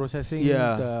liver is processing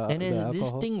Yeah. and the there's this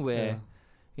alcohol. thing where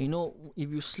Yeah. you know,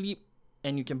 if you sleep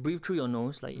and you can breathe through your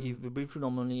nose, like if you breathe through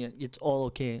normally, it's all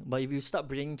okay. But if you start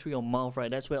breathing through your mouth,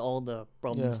 right, that's where all the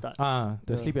problems start. the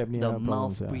Yeah. sleep apnea The problems,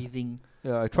 mouth yeah. breathing.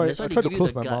 Yeah, I try. That's why I they try to give you close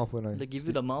the my gut. mouth when I. They give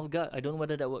you the mouth guard. I don't know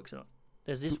whether that works or not.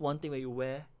 There's this one thing where you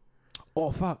wear Oh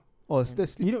fuck! Oh, it's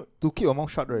that's You know, to keep your mouth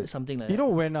shut, right? something like you that. know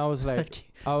when I was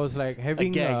like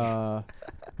having gag.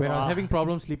 when I was Ah. having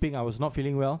problems sleeping, I was not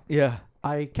feeling well. Yeah.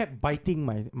 I kept biting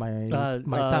my Uh,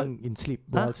 tongue in sleep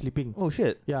while sleeping. Oh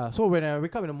shit. Yeah, so when I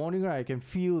wake up in the morning, right, I can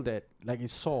feel that like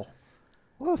it's sore.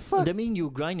 What the fuck? That means you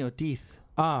grind your teeth.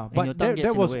 Ah, And but your tongue that, gets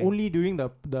that in the was way. only during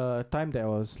the time that I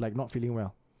was like not feeling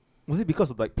well. Was it because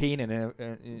of like pain and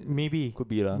Maybe, could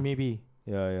be lah. maybe,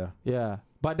 Yeah. yeah.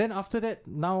 But then after that,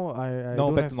 now I Now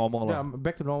don't back have, to normal yeah, lah. I'm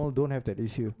back to normal. Don't have that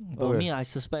issue. For Okay. me, I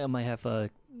suspect I might have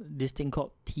this thing called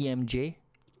TMJ.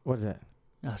 What's that?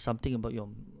 Something about your,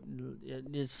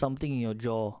 there's something in your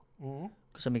jaw.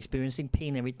 Because I'm experiencing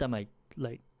pain every time I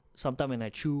like. Sometimes when I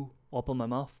chew, open my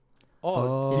mouth.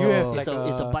 Oh. you have It's like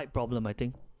it's a bite problem, I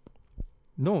think.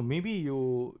 No, maybe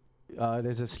you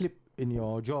there's a slip in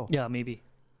your jaw. Yeah, maybe.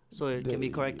 So it can be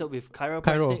The- corrected with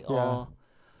chiropractic yeah. or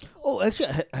Oh, actually,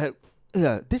 I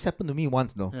had this happened to me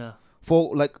once, no. yeah.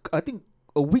 For like I think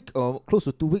a week or close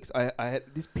to 2 weeks, I had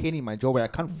this pain in my jaw where I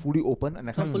can't fully open and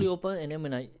I Can't can't. fully open, and then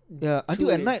when I Yeah, until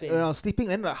chew at it, night pain. when I was sleeping,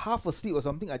 and like half asleep or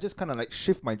something, I just kind of like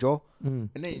shift my jaw, and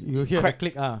then it You hear crack,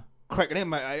 the click. crack, and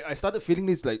then I started feeling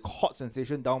this like hot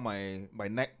sensation down my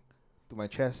neck to my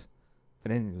chest,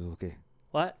 and then it was okay.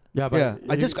 what? Yeah, but Yeah,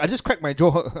 I just cracked my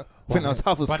jaw when I was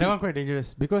half But that asleep. one quite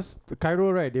dangerous because the Cairo,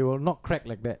 right, they will not crack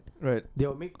like that. Right. They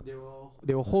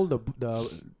will hold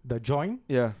the joint,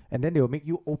 Yeah. and then they will make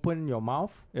you open your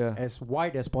mouth Yeah. as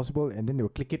wide as possible, and then they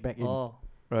will click it back in. Oh,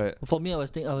 Right. for me, I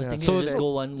was Yeah. thinking So to just that-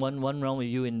 go one round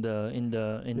with you in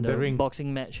the ring.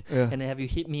 boxing match, Yeah. and then have you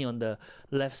hit me on the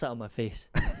left side of my face.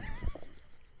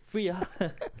 Free and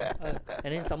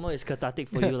then someone is cathartic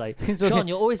for you, like It's okay. Sean,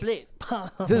 you're always late.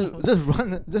 just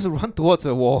run towards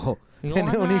a wall, You and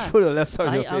know then what only lah? show the left side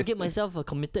of your I'll face. get myself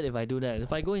committed if I do that.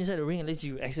 If I go inside the ring, at least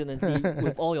you accidentally,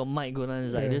 with all your might going on,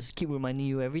 it's like Yeah. just keep reminding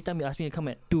you. Every time you ask me to come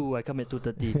at 2, I come at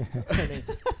 2:30. And then,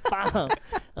 bam!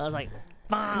 I was like,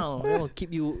 bam! That will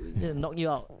keep you, knock you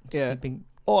out. Yeah. Sleeping.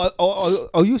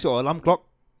 I'll use your alarm clock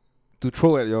to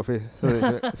throw at your face so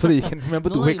that you can remember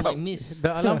No to lah, wake you up. might miss. The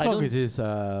alarm I clock don't- is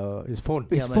his phone.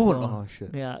 His Yeah, my phone. phone. Oh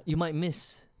shit. Yeah, you might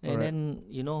miss. And Alright.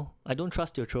 then, I don't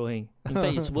trust your throwing. In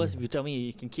fact, it's worse if you tell me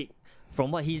you can kick.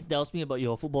 From what he tells me about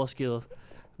your football skills,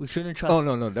 we shouldn't trust. Oh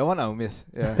no, that one I'll miss.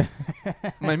 Yeah.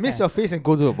 Might miss your face and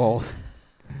go to the balls.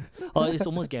 Or it's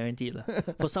almost guaranteed. Lah.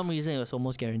 For some reason, it was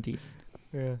almost guaranteed.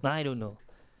 Yeah. I don't know.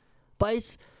 But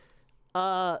it's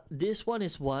this one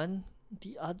is one.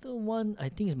 The other one I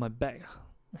think is my back.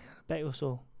 Back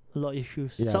also a lot of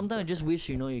issues. Yeah. Sometimes I just wish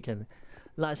you can,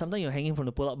 like sometimes you're hanging from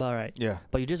the pull-up bar, right? Yeah.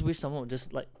 But you just wish someone would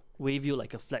just like wave you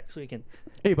like a flag so you can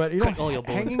Hey, but you crack know, all your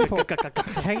bones.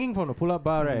 hanging from the pull-up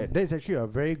bar, right? Mm. That's actually a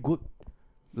very good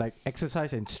like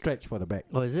exercise and stretch for the back.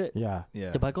 Oh, is it? Yeah. Yeah.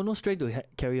 Yeah, but I got no strength to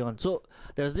carry on. So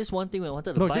there's this one thing when I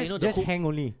wanted to No, buy, just the just hook. hang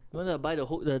only. You wanted to buy the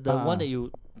hook, the Ah. one that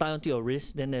you tie onto your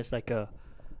wrist. Then there's like a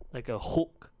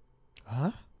hook.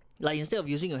 Huh? Like instead of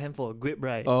using your hand for a grip,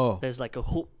 right? Oh. There's like a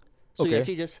hook, so you Okay.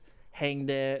 actually just hang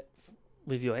there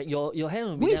with your hand. Your hand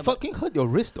will be Will there. it fucking hurt your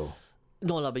wrist though?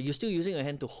 No lah, but you're still using your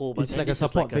hand to hold. But It's then like a this is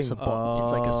support thing. Support.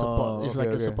 It's like a support. Oh, It's okay, like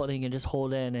a okay. support thing. You can just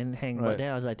hold there and then hang. But Right.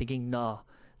 then I was like thinking, nah,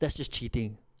 that's just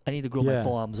cheating. I need to grow my Yeah.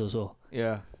 forearms also.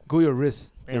 Yeah. Go your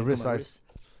wrist. Yeah, Your grow wrist my size. wrist.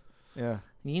 Yeah.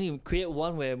 You need to create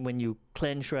one where when you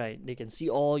clench, right, they can see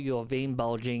all your vein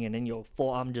bulging and then your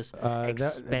forearm just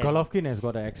expand. Golovkin has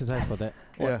got an exercise for that.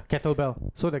 Yeah.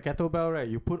 Kettlebell. So the kettlebell, right,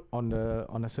 you put on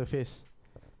the surface,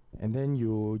 and then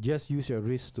you just use your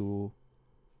wrist to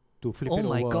flip it over. Oh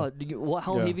my god!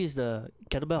 How Yeah. heavy is the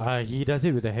kettlebell? He does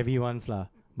it with the heavy ones lah.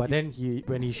 But then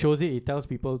when he shows it, he tells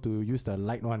people to use the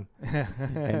light one,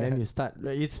 and then you start.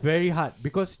 It's very hard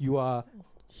because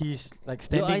he's like You're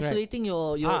standing. Right? isolating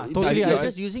your totally. you're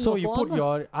just using So your you forearm put lah.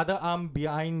 your other arm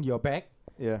behind your back,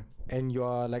 Yeah. and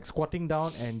you're like squatting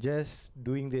down and just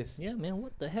doing this. Yeah, man,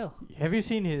 what the hell? Have you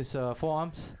seen his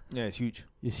forearms? Yeah, it's huge.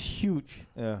 It's huge.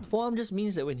 Yeah. Forearm just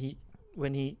means that when he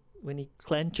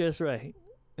clenches, right,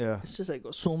 Yeah. it's just like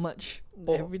got so much.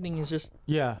 Oh. Everything is just.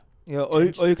 Yeah. Yeah, or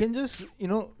you can just,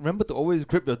 remember to always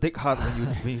grip your dick hard when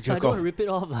you I jerk don't off. want to rip it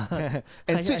off. lah.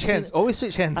 And I switch still- hands. Always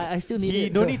switch hands. I still need He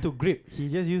it. don't need to grip. He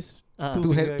just use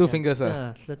Two fingers.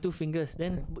 The 2 fingers.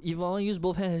 Then if I want to use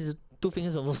both hands, it's 2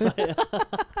 fingers on both sides.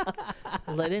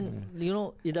 Like then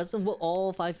it doesn't work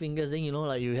all 5 fingers. Then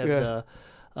like you have Yeah.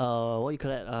 the what you call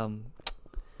that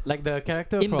like the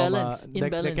character Imbalance, from the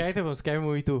imbalance. character from Scary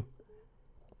Movie 2.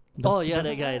 Oh yeah,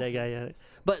 that guy. Yeah.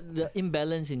 But the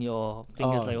imbalance in your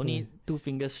fingers, Oh, like only yeah. 2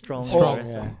 fingers strong. Strong, the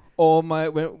rest yeah. Or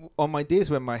on my days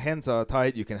when my hands are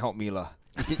tied, you can help me lah.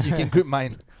 You can grip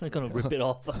mine I'm not gonna rip it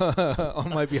off. on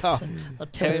my behalf. I'll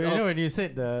tear it You off. know when you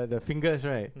said the fingers,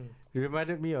 right? Mm. It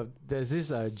reminded me of there's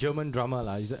this German drummer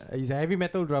lah. He's a heavy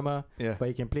metal drummer, Yeah. but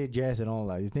he can play jazz and all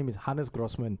lah. His name is Hannes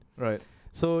Grossman. Right.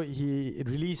 So he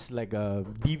released like a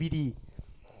DVD,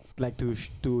 like to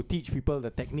teach people the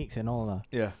techniques and all lah.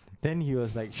 Yeah. Then he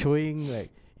was like showing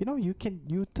like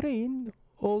you train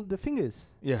all the fingers.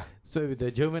 Yeah. So with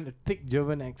the thick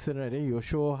German accent, right? Then you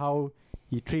show how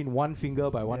he trained one finger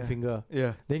by one Yeah. finger.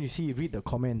 Yeah. Then you read the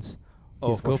comments. Oh,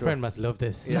 His for girlfriend must love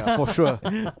this. sure. Yeah, for sure.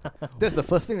 That's the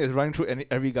first thing that's running through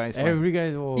every guy's mind. Every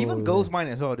guy, oh, Even girls' mind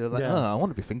as well. They're like, Yeah. I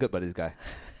want to be fingered by this guy.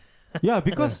 Yeah,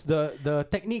 because the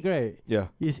technique, right, Yeah.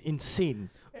 is insane.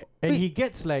 And Wait. he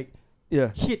gets like Yeah.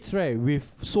 hits, right,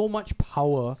 with so much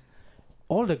power.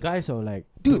 All the guys are like,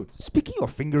 Dude, speaking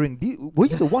of fingering, were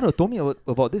you the one who told me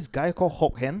about this guy called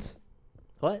Hawk Hands?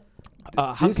 What?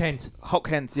 Hunk hands. Hawk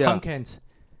Hands, yeah. Hunk hands.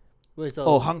 Wait, so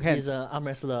Oh, Hung Hands. he's an arm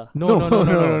wrestler. No. no,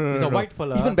 He's a no. white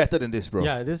fella. Even better than this, bro.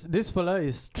 Yeah, this fella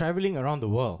is traveling around the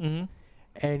world. Mm-hmm.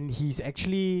 And he's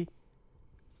actually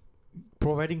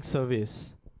providing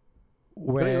service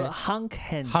where Hunk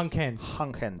hands. hunk hands.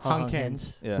 Hunk Hands. Hunk Hunk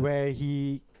hands. Yeah. Where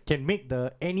he can make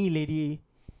any lady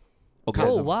Okay.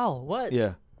 Oh wow, what?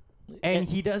 Yeah. and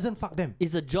he doesn't fuck them.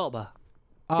 It's a job,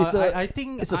 It's a- I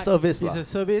think it's a service It's lah. a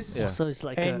service. Yeah. So it's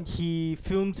like And he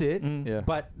films it, Yeah.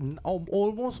 but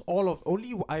almost all of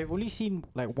I've only seen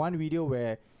like one video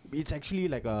where it's actually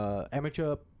like a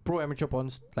pro amateur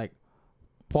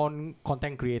porn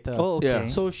content creator. Oh okay. Yeah.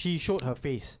 So she showed her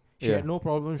face. She Yeah. had no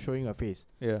problem showing her face.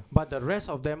 Yeah. But the rest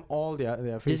of them, all their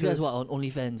this faces. guy's what on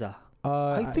OnlyFans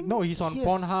I think no, he's on he has-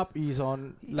 Pornhub. He's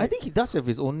on. I think he does have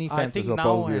his I OnlyFans think as well. now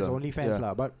probably has lah. OnlyFans Yeah.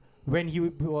 lah. But when he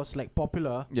was like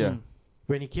popular, Yeah.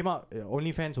 when he came out,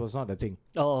 OnlyFans was not a thing.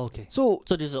 Oh okay. So,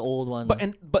 So this is an old one.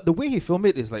 but the way he filmed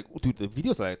it is like, dude, the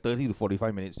videos are like 30 to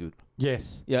 45 minutes, dude.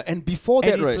 Yes. Yeah, and before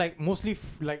And that, it's right? like mostly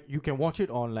like you can watch it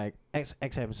on like X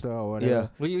Hamster or whatever.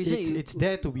 Well, you say It's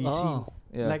there to be seen.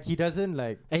 yeah. Like he doesn't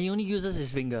like and he only uses his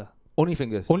finger. only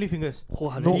fingers. only fingers. Oh,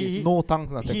 No, he- no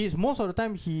tongues, nothing. He's most of the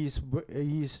time he's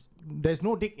there's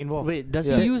no dick involved. Wait, does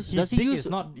Yeah. he use? His Does he dick use? is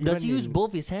not Does he even use in-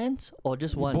 both his hands or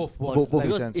just one? Both. Both his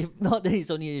Because hands. if not, then it's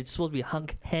supposed to be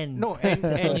hunk hand. No, and,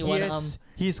 It's and only one arm.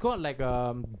 he's got like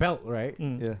a belt, right?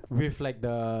 Mm. Yeah. With like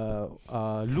the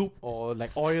loop or like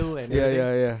oil and Yeah, everything.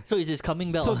 yeah, yeah. So it's his coming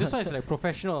belt. So this one is like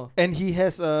professional. And he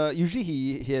has usually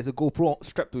he has a GoPro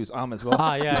strapped to his arm as well.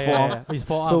 Yeah, his forearm. His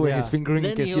forearm. So when yeah. he's fingering,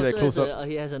 then you can he see like also close has up.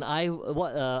 he has an eye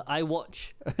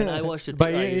watch. An eye watch to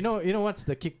But take, like, you his- know what's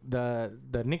the kick? The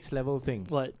next level thing.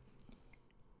 what?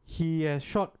 He has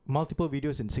shot multiple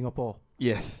videos in Singapore.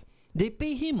 Yes. They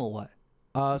pay him or what?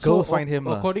 so Girls find him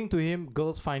lah. According to him,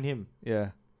 girls find him.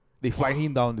 Yeah. They fly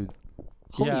him down, dude.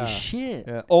 Holy Yeah. shit!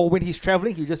 Yeah. Or when he's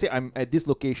traveling, he'll just say, "I'm at this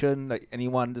location." Like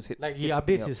anyone, just hit. Like he hit me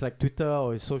updates up. his like Twitter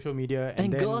or his social media,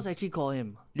 And then girls actually call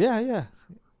him. Yeah, yeah,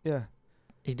 yeah.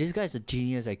 Hey, this guy's a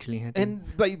genius actually. I think. And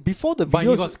like before the but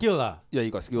videos, he got skill lah. yeah,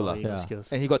 he got skill lah. he got Yeah.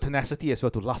 skills. And he got tenacity as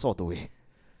well to last all the way,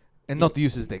 and not to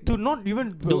use his dick. To not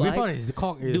even Dude, whip I- on his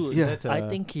cock is Dude, Yeah. that's I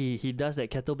think he does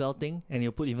that kettlebell thing, and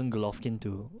he'll put even Golovkin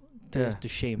to Yeah.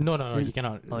 shame. no, he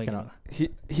cannot. Oh, he he cannot.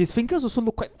 His fingers also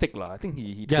look quite thick lah. I think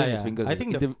he Yeah, trained his fingers. I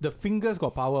think He did- the fingers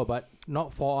got power, but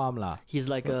not forearm lah. He's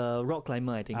like a rock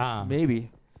climber, I think. Ah,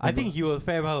 maybe I think he will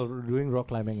fare well doing rock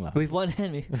climbing lah. with one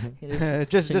hand. He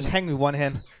just hang with one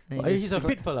hand. and He's just- a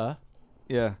fit fella,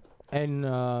 Yeah. and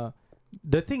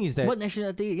the thing is that What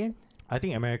nationality again? I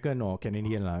think American or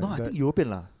Canadian lah. No, I think European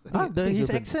lah. his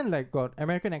European. accent like got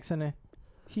American accent eh.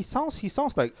 He sounds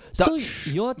like So Dutch.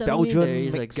 you're telling me Belgian there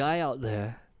is mix. a guy out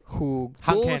there who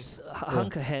Hung goes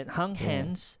hung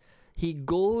hands. He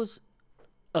goes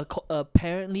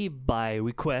apparently by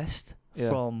request Yeah.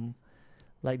 from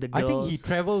like the girls. I think he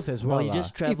travels as well. or he lah.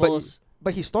 just Yeah, but travels.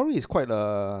 But his story is quite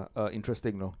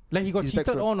interesting, no? Like he got his cheated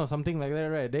backstory. on or something like that,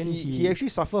 right? Then He actually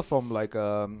suffer from like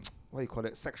what do you call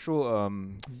it, sexual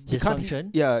he can't-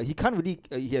 Dysfunction? he can't really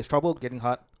he has trouble getting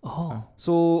hard. Oh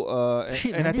So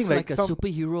shit! and Man, I this think is like a some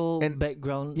superhero and-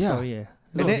 background yeah. story. Yeah.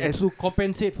 and then as to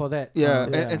compensate for that. yeah,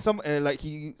 and some like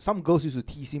some girls used to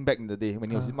tease him back in the day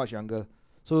when he was much younger.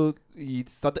 So he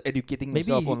started educating Maybe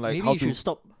himself on like maybe how you to should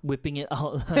stop whipping it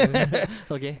out.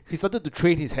 Okay. he started to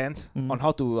train his hands Mm. on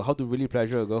how to really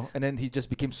pleasure a girl, and then he just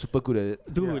became super good at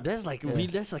it. Dude, Yeah. that's like Yeah.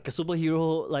 that's like a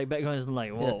superhero like background. It's like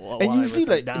whoa, whoa, And wow, I usually, was,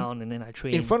 like, down and then I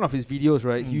train. In front of his videos,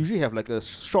 right, he Mm. usually have like a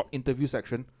short interview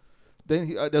section. Then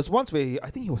there's once where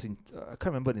I think he was in I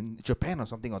can't remember, in Japan or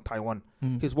something, or Taiwan.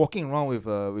 Mm. He's walking around with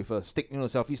a stick,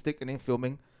 selfie stick, and then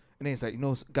filming. And then he's like,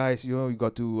 guys, you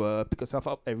got to pick yourself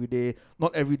up every day.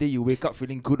 Not every day you wake up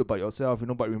feeling good about yourself,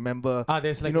 but remember.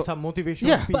 There's like some motivational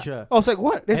Yeah, speech. I was like,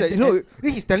 what? There's And- like,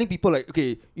 then he's telling people like,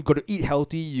 okay, you got to eat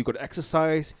healthy, you got to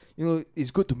exercise.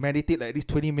 It's good to meditate like at least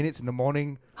 20 minutes in the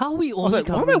morning. How are we I was only like,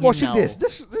 why covering am I him watching now? this?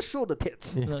 Just show the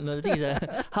tits. Yeah. No, the thing is,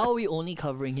 how are we only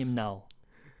covering him now?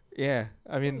 Yeah,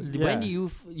 I mean, When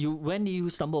do when do you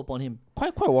stumble upon him?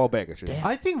 quite a while back actually. Damn.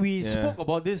 I think we Yeah. spoke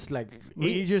about this like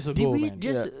We- ages ago. Did we man.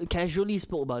 just casually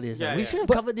spoke about this? Yeah, We yeah. should have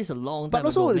But- covered this a long time But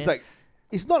also, ago. it's man. like,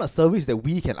 it's not a service that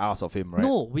we can ask of him, right?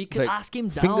 No, we could like ask him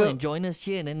down finger- and join us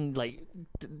here and then like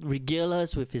regale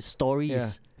us with his stories. Yeah.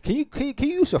 Can you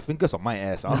use your fingers on my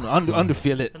ass? I want to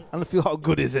feel it. I want to feel how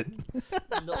good is it.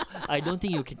 No, I don't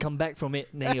think you can come back from it.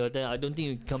 Then I don't think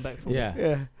you can come back from Yeah. Yeah.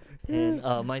 it. And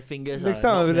my fingers Next are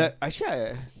time not I'll be there. like,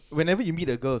 actually, whenever you meet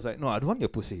a girl, it's like, no, I don't want your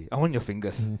pussy. I want your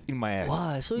fingers in my ass.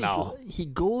 Wow, so it's now. like he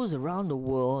goes around the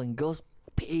world and girls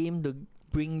pay him to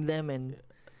bring them and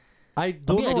I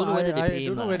don't know whether they pay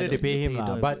him don't know lah. whether I they don't- pay they him pay, lah.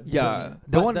 don't- But Yeah,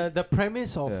 the but one. the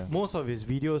premise of Yeah. most of his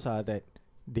videos are that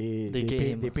they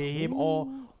pay pay him.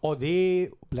 him or they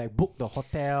like book the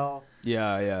hotel.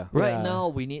 Yeah. right Yeah. now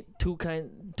we need two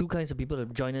kinds of people to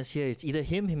join us here. It's either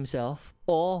him himself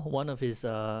or one of his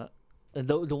the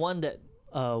one that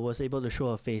was able to show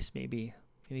a face maybe.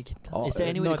 Maybe can tell. Is there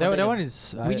any way no, to contact that him? one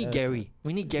is We need Gary.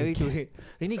 We need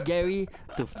Gary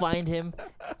to find him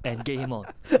and get him on.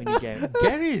 We need Gary.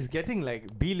 Gary is getting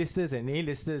like B-listers and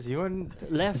A-listers. You want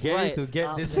Left, Gary right, to get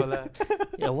up. this fella?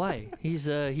 Yeah, why? He's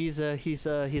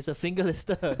a finger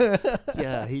lister.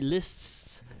 Yeah, he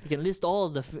can list all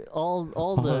the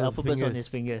all the the alphabets on fingers. his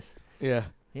fingers. Yeah.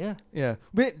 Yeah. Yeah.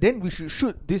 Wait, then we should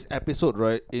shoot this episode,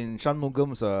 right, in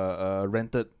Shanmugam's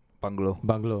rented bungalow.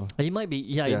 Bungalow. He might be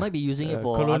he Yeah. might be using it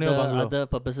for colonial bungalow. other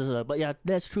purposes. But yeah,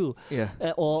 that's true. Yeah.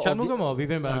 Or Shanmugam or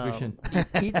Vivian Balakrishnan?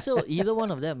 either one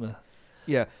of them.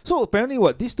 Yeah. So apparently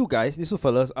these two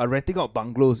fellas are renting out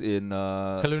bungalows in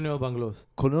Colonial bungalows.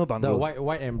 colonial The bungalows.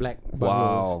 white and black bungalows.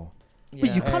 Wow. Wait,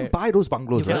 you Yeah. can't buy those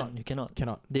bungalows, You right? cannot. You cannot.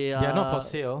 Cannot. They are not for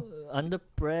sale. Under okay.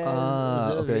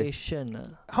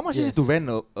 preservation. How much is it to Yes. rent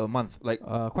a month? Like,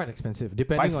 Quite expensive,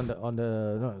 depending Five- on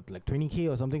the no, like 20K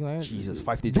or something like that. Jesus,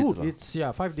 5 digits. Dude, lah. it's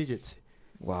 5 digits.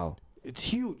 Wow. It's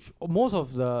huge. Most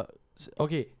of the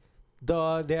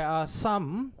there are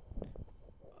some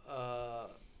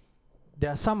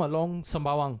along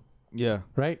Sembawang, Yeah.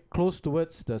 right, close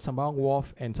towards the Sembawang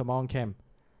Wharf and Sembawang Camp.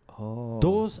 Oh.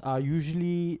 Those are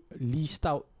usually leased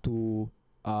out to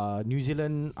New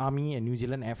Zealand Army and New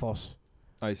Zealand Air Force.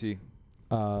 I see.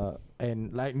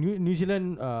 And like New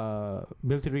Zealand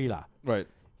military lah, Right.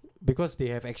 because they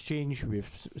have exchange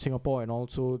with Singapore and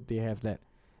also they have that.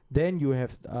 Then you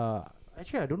have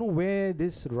actually I don't know where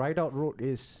this Ride Out Road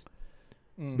is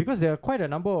Mm. because there are quite a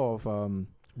number of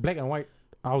black and white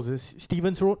houses.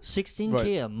 Stevens Road.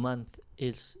 16K a month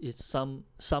is some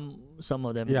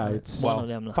of them. Yeah, it's one of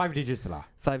them lah. 5 digits lah.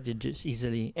 5 digits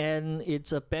easily, and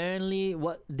it's apparently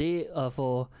what they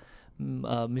for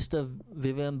Mr.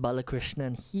 Vivian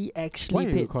Balakrishnan. He actually Why are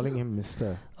you paid. calling him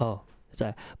Mister? Oh,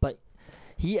 sorry, but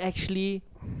he actually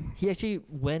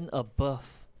went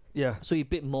above, Yeah. so he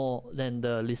paid more than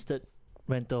the listed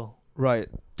rental Right.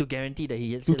 to guarantee that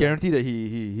he gets To it lah. guarantee that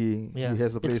he Yeah,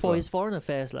 has a place. it's for lah. his foreign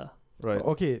affairs lah. Right.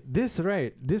 Okay, this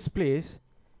place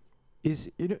is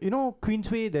you know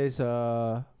Queensway. There's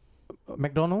a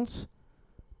McDonald's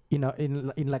in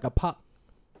like a park.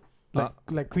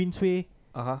 like Queensway.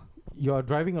 Uh-huh. You're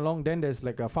driving along, then there's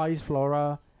like a Far East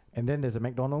Flora, and then there's a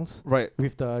McDonald's Right.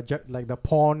 with the like the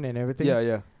pond and everything.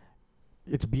 Yeah.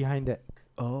 It's behind that.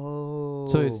 Oh.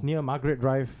 So it's near Margaret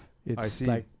Drive. It's see.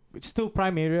 like it's still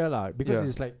prime area lah, because Yeah.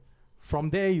 it's like from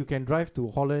there you can drive to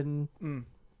Holland,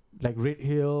 like Red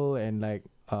Hill and like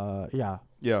Yeah.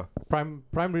 prime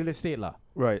real estate lah.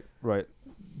 Right.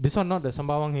 This one not the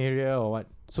Sembawang area or what.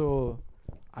 So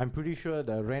I'm pretty sure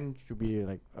the rent should be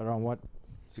like around what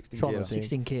 16K. Sean lah. was saying.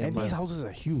 16K a And these month. houses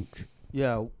are huge.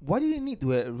 Yeah. Why do you need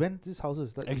to rent these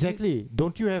houses? Like, Exactly.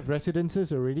 Don't you have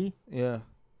residences already? Yeah.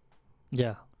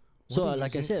 Yeah. What So are you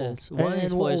like I using said, for? it's one And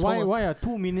is for his why home. why are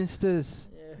two ministers,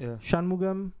 Yeah.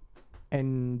 Shanmugam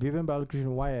and Vivian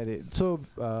Balakrishnan, why are they? So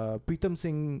Pritam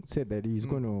Singh said that he's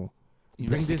going to bring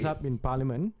this Investigate. up in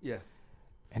Parliament, Yeah.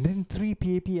 and then 3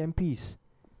 PAP MPs.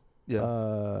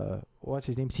 Yeah. What's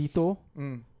his name? Sito,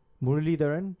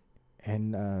 Muralidharan,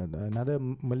 and another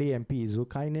Malay MP,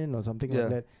 Zulkarnain or something Yeah. like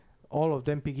that. All of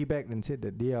them piggybacked and said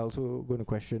that they are also going to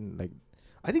question, like,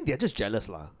 I think they're just jealous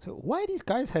lah. So why are these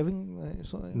guys having?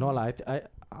 no lah.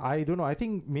 I don't know. I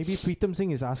think maybe Pritam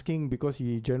Singh is asking because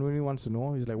he genuinely wants to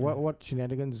know. He's like, what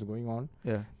shenanigans is going on?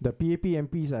 Yeah. The PAP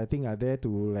MPs, I think, are there to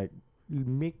like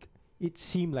make it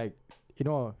seem like, you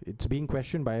know, it's being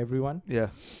questioned by everyone. Yeah.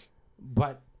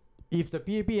 But if the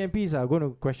PAP MPs are going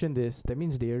to question this, that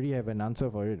means they already have an answer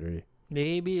for it already.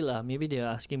 Maybe lah. Maybe they're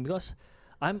asking because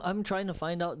I'm trying to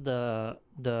find out the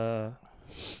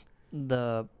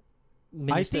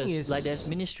ministers. it's- Like there's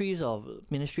Ministry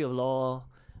of Law,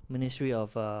 Ministry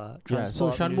of Transport. So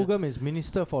Shanmugam is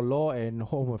Minister for Law and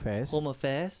Home Affairs. Home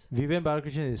Affairs. Vivian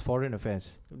Balakrishnan is Foreign Affairs.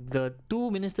 The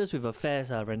two ministers with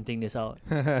affairs are renting this out.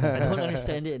 I don't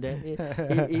understand it.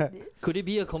 Could it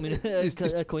be a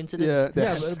coincidence?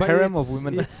 Yeah. The but harem of it's-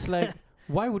 women. It's like,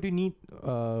 why would you need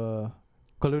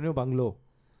Colonial Bungalow?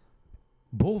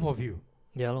 Both of you.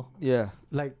 Yeah, lor. Yeah.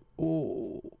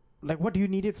 Like, what do you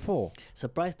need it for?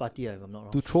 Surprise party, if I'm not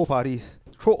wrong. To throw parties,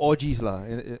 throw orgies lah.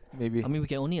 Maybe. I mean, we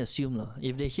can only assume lah.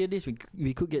 If they hear this,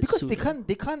 we could get Because sued. they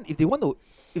can't if they want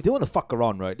to fuck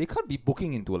around, right? They can't be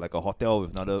booking into like a hotel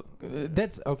with another.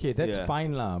 That's okay. That's Yeah.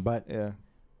 fine lah. But Yeah.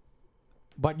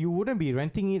 you wouldn't be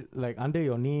renting it like under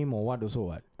your name or what also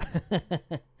what?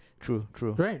 True.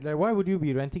 Right? Like, why would you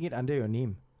be renting it under your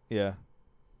name? Yeah.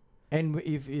 And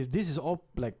if this is all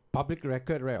like public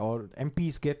record, right, or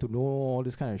MPs get to know all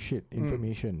this kind of shit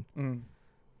information,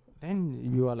 then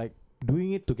you are like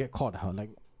doing it to get caught, huh?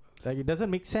 Like it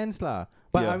doesn't make sense lah.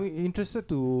 But Yeah. I'm interested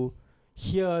to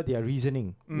hear their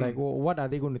reasoning. Like, what are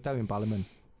they going to tell in Parliament?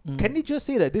 Mm. Can they just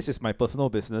say that this is my personal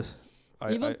business?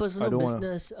 Even I personal don't wanna-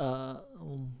 business,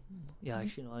 yeah,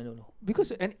 actually, no, I don't know.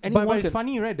 Because But anyone it's can.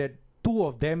 funny, right, that two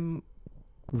of them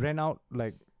ran out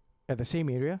like at the same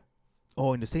area.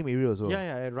 Oh, in the same area as well.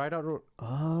 Yeah, at Rideout Road.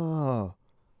 Ah.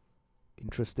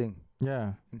 Interesting.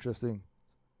 Yeah.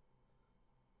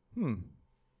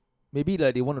 Maybe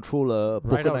like they want to throw a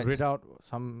poker night. Rideout.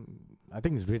 I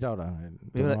think it's Rideout.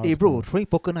 Maybe like, hey bro, throwing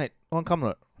poker night. Want come or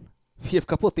not? We have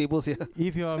couple of tables here.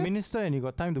 If you're a minister and you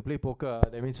got time to play poker,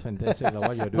 that means fantastic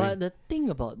what you're doing. But the thing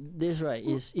about this, right,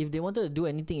 is if they wanted to do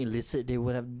anything illicit, they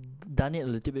would have done it a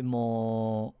little bit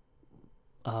more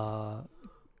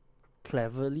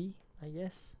cleverly, I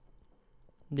guess.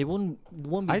 They won't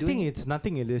be I doing think it's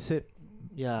nothing illicit.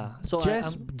 yeah. So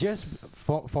Just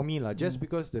for me lah, just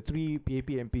because the 3 PAP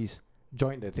MPs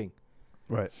joined the thing,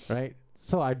 Right. right?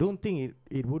 So I don't think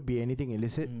it would be anything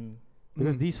illicit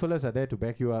because these fellas are there to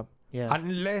back you up. yeah,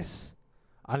 Unless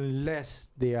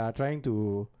they are trying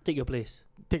to take your place.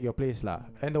 take your place lah.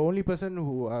 And the only person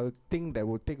who I think that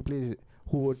would take place,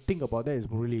 who would think about that is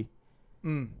Murali,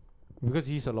 because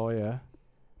he's a lawyer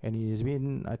and he's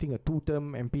been, I think, a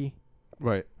 2-term MP,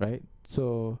 Right. right?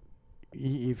 So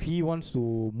if he wants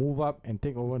to move up and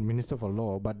take over Minister for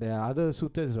Law, but there are other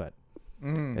suitors, right?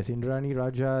 There's Indrani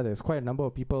Raja. There's quite a number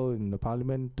of people in the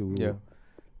parliament to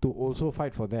also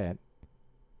fight for that.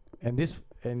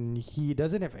 And he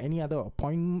doesn't have any other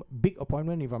big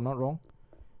appointment, if I'm not wrong.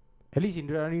 At least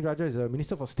Indrani Raja is a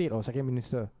Minister for State or Second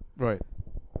Minister. Right.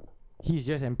 He's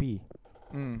just MP.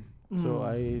 So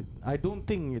I don't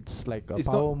think it's like a It's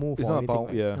power move It's or not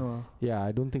anything. about No. Yeah,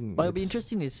 I don't think. But it'll be it's-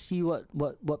 interesting to see what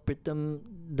Pritam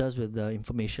does with the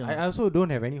information. I also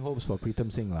don't have any hopes for Pritam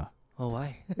Singh lah. Oh,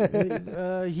 why?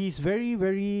 He's very,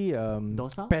 very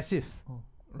Docile? passive.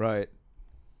 Right.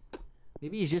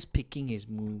 Maybe he's just picking his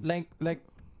moves. Like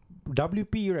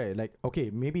WP, right? Like, okay,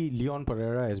 maybe Leon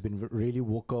Pereira has been really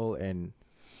vocal and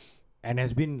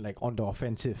has been like on the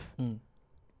offensive.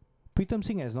 Pritam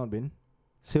Singh has not been.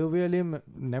 Sylvia Lim,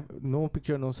 no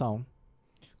picture, no sound.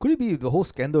 Could it be the whole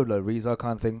scandal of the Reza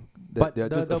Khan thing? That But they're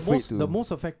just the afraid most to. the most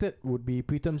affected would be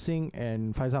Pritam Singh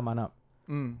and Faisal Manap,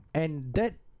 and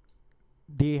that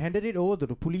they handed it over to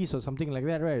the police or something like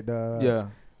that, right?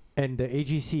 And the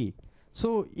AGC.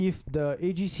 So if the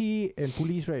AGC and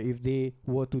police, right, if they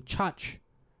were to charge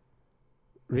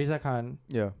Reza Khan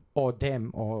or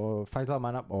them or Faisal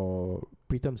Manap or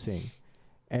Pritam Singh,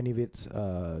 and if it's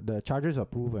the charges are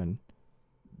proven,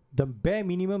 the bare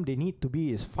minimum they need to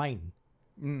be is fine.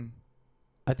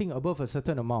 I think above a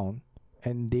certain amount,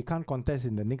 and they can't contest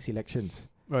in the next elections.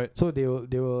 Right. So they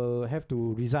will have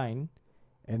to resign,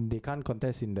 and they can't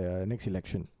contest in the next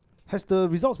election. Has the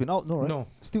results been out? No, right? No.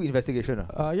 Still investigation.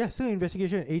 Yeah, still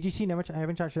investigation. AGC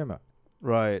haven't charged them.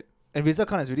 Right. And Reza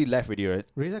Khan has really left already, right?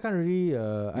 Reza Khan really,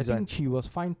 I Resigned. think she was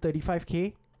fined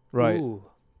 35k. Right. Ooh.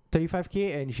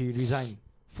 35k, and she resigned.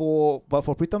 But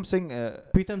for Pritam Singh,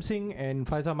 Pritam Singh and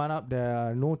Faisal Manap, there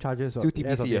are no charges. still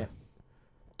as of TBC, yet.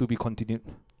 to be continued.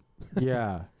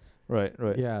 Yeah. Right.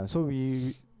 Yeah. So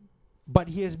but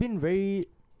he has been very,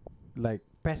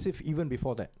 passive even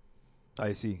before that.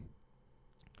 I see.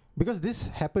 Because this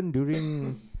happened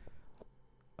during,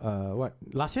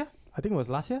 last year? I think it was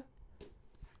last year.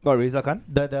 What, Reza Khan?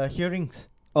 The hearings,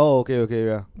 Oh, okay,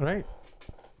 yeah. right?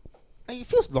 It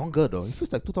feels longer though. It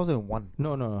feels like 2001.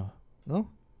 No. No?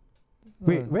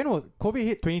 Wait, when was COVID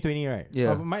hit? 2020, right?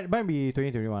 Yeah. Might be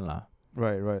 2021 lah.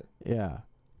 Right. Yeah.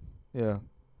 Yeah.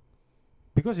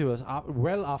 Because it was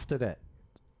well after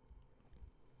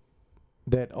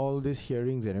that all these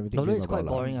hearings and everything Although came it's quite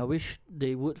about lah. boring, I wish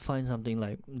they would find something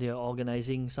like they're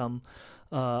organizing some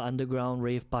underground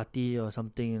rave party or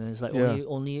something, and it's like Yeah.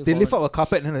 only They for lift up a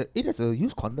carpet and it is a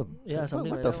used condom. yeah, So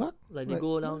something what like the that. fuck? Like they Like-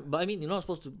 go down, but I mean, you're not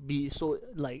supposed to be so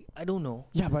I don't know.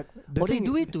 Yeah, but Or they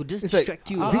do it to just it's like-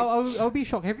 distract you. I'll be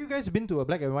shocked. Have you guys been to a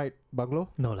black and white bungalow?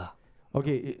 No lah.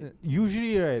 Okay,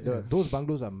 usually right, those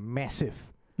bungalows are massive.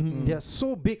 They are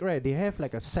so big, right? They have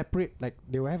like a separate,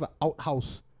 they will have an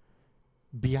outhouse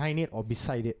behind it or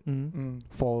beside it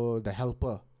for the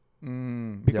helper,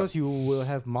 because you will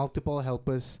have multiple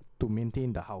helpers to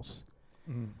maintain the house.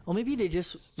 Or maybe they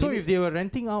just So maybe- if they were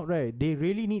renting out, right, they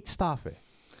really need staff.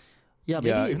 yeah, maybe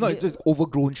Yeah, if not, it's just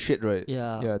overgrown shit, right?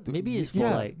 yeah, to maybe it's for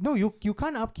Yeah, like. no, you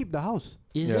can't upkeep the house.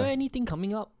 Is Yeah. there anything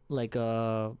coming up like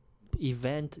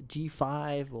event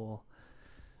G5 or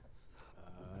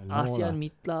ASEAN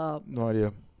Meetup? No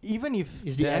idea. Even if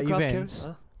Is the there are aircraft events,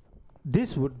 carrier?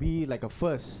 this would be like a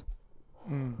first.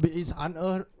 But it's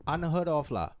unheard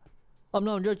of lah. I'm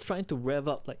just trying to rev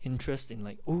up like interest in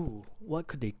ooh, what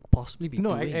could they possibly be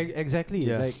No, doing? exactly.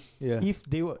 Yeah. Like Yeah. if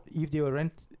they were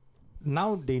rent,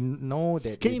 now they know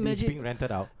that Can you it's imagine- being rented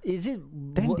out. Is it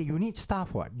Then what- you need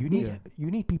staff. What you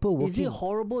need people is working. it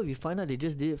horrible if you find out they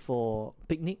just did it for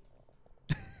picnic?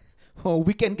 Oh,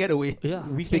 weekend getaway. Yeah,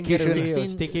 Weekend Staycation. getaway or 16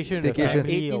 staycation, with the staycation.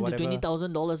 family or 18 to whatever.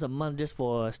 $20,000 a month just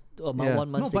for Yeah.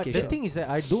 1 month No, but staycation. the thing is that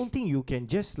I don't think you can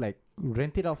just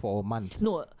rent it out for a month.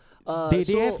 No, They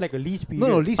so have like a lease period.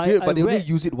 No, lease I- period, I but they only read-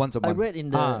 use it once a I month. read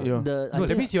in the Ah. Yeah. the I No, that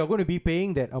think- means you're going to be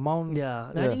paying that amount. yeah,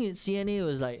 and I think in CNA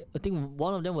was I think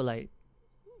one of them were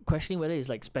questioning whether it's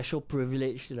special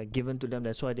privilege given to them.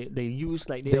 That's why they use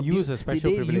They use a special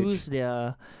they privilege. use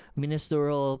their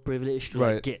ministerial privilege to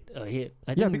Right. get ahead.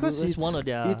 I Yeah, think because that's it's one of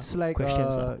their it's like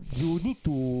questions. you need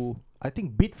to, I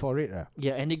think, bid for it.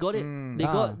 Yeah, and they got it. Mm.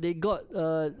 They got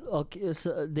okay,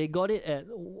 so they got it at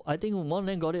I think one of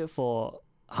them got it for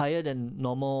higher than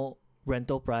normal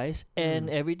rental price, and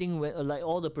everything went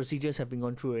all the procedures have been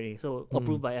gone through already, so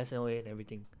approved by SNOA and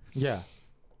everything. Yeah.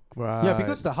 Right. Yeah,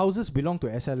 because the houses belong to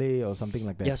SLA or something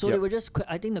like that. Yeah, so Yep. they were just.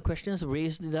 I think the questions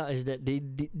raised that is that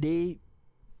they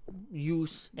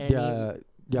use any their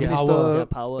Minister, power. their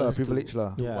powers privilege to lah.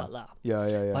 do Yeah. what lah.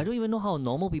 Yeah. I don't even know how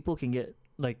normal people can get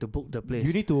to book the place.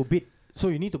 You need to bid. So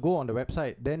you need to go on the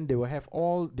website. Then they will have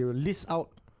they will list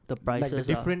out the prices. like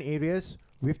the different areas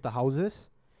with the houses,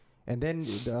 and then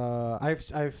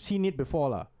I've seen it before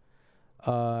lah.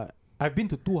 I've been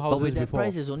to two houses with that before.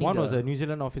 price is only One was the- a New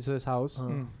Zealand officer's house.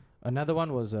 Another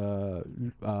one was a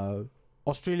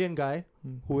Australian guy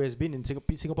who has been in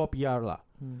Singapore PR lah.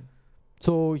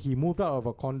 So he moved out of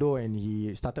a condo and he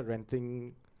started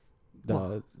renting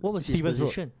the. What was Stevens his Road.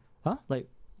 position? Huh?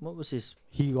 What was his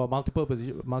He got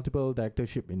multiple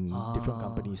directorship in different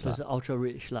companies So lah. it's ultra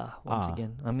rich lah. Once Ah.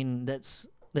 again, I mean that's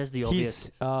the obvious.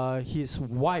 His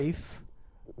wife,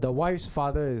 the wife's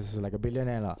father is like a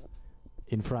billionaire lah,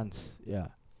 in France. Yeah.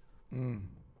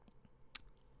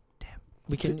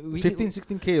 We can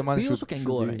 15-16K a month. we should- also can should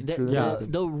go be- right. should be Yeah. okay.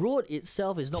 The road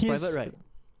itself is not His- private, right?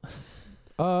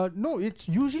 No, it's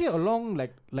usually along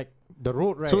like the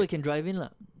road, right? So we can drive in lah.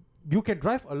 you can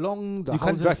drive along the You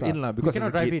can't houses. drive lah. in lah, You because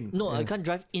cannot there's a drive gate. in. No, I Yeah. can't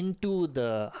drive into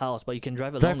the house, but you can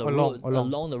drive along Drive the along- road,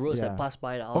 along. the roads Yeah. that pass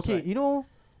by the house. Okay, right? you know,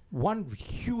 one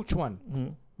huge one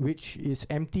Mm. which is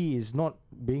empty, is not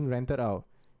being rented out,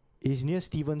 is near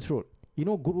Stevens Road. You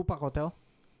know Guru Park Hotel?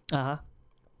 Uh-huh.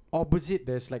 Opposite,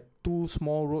 there's like two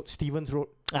small roads, Stevens Road.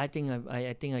 I think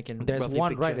I think I can. There's roughly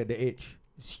one right picture. at the edge.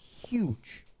 It's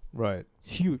huge. Right.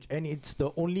 It's huge. And it's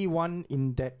the only one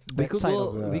in that We that could side go.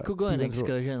 of the We could go on an Stevens Road.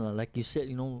 excursion, like you said.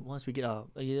 You know, once we get our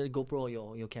either GoPro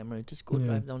or your camera, just go Yeah.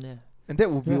 drive down there. And that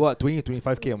would be Yeah. what, 20 to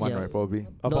 25K a month, Yeah. right? Probably. No,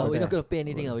 About we're there. not gonna pay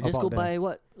anything. We just About go there. buy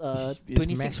what? It's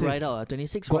 26 massive. ride out.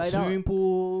 26 Got ride out. swimming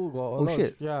pool. Got a Oh, lot of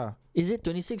shit. yeah, Is it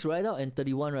 26 ride out and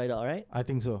 31 ride out? Right. I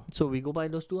think so. So we go buy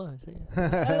those two. Say,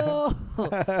 hello.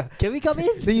 Can we come in?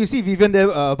 Then you see Vivian there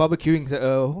barbecuing. Say,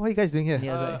 what are you guys doing here?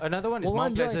 Yeah, it's like, Another one is well,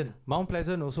 Mount one joint. Pleasant. Mount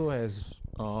Pleasant also has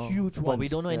huge But we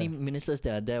ones, don't know any yeah. ministers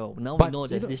that are there. Now But we know you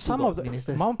there's know, this some of the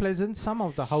ministers. Mount Pleasant, some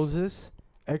of the houses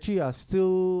actually are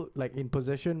still like in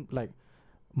possession, like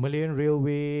Malayan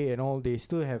Railway and all. They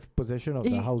still have possession of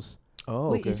the Eh, house.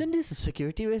 Oh, Wait, okay. isn't this a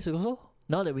security risk also?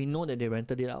 Now that we know that they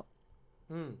rented it out.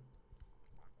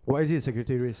 Why is it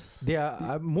security risk? They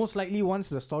are most likely, once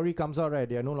the story comes out, right,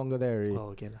 they are no longer there already. Oh,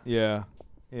 okay. Yeah.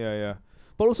 Yeah.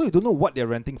 But also, you don't know what they're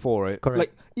renting for, right? Correct.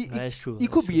 Like, it That's true. it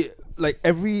could be like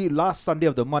every last Sunday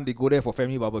of the month, they go there for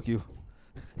family barbecue.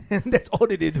 And that's all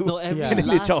that they do. No, every Yeah. And then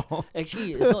they last. chow.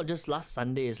 Actually, it's not just last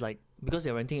Sunday. It's like because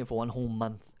they're renting it for one whole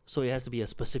month, so it has to be a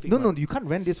specific. No, month. you can't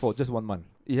rent this for just 1 month.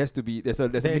 It has to be, there's a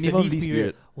There's a minimum lease lease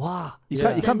period. period. Wow. It Yeah.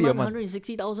 can't, it can't be a month.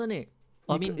 160,000 eh.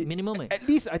 I You mean, ca- minimum eh. At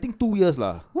least, I think 2 years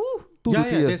lah. Woo. 2 to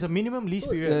 3 years. There's a minimum lease Oh,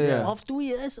 period. yeah. Of 2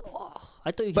 years. Oh, I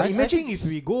thought you But guys. I think if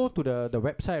we go to the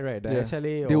website, right, the Yeah.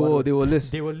 SLA, or They will, whatever, they will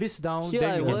list. they will list down. Here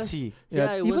then I you can was- see.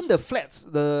 Yeah, it even was- the flats,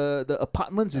 the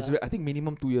apartments is, Yeah. I think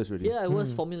minimum 2 years already. Yeah, I was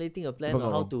Hmm. formulating a plan If I'm on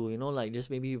not how wrong. to, like, just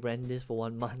maybe rent this for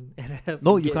 1 month and have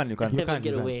No, to you get- can't, you can't. and You have to can't, get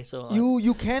you can't. away. So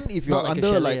You can if you're Not like a under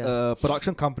chalet, like a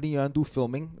production company, you want to do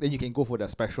filming, then you can go for the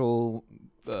special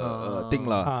thing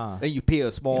lah. Ah. Then you pay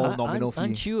a small aren't- nominal fee.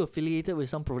 Aren't you affiliated with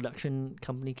some production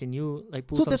company? Can you like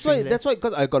pull So some that's why strings there?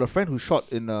 because I got a friend who shot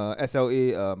in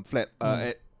SLA flat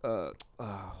Mm. at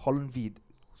Holland V,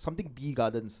 something B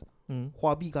Gardens, Mm.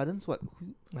 Hua B Gardens. What?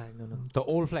 I don't know. The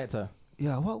old flats,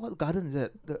 Yeah, what garden is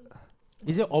that?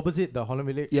 Is it opposite the Holland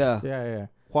Village? Yeah. Yeah.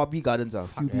 Hua B Gardens Fuck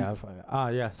yeah,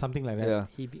 yeah, something like that. Yeah.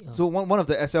 He be, So one of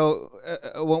the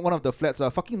one of the flats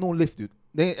fucking no lift, dude.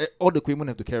 Then all the equipment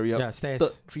have to carry up. Yeah, stairs.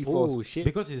 Third, 3 floors. oh shit.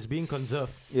 Because it's being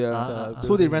conserved. Yeah. Ah,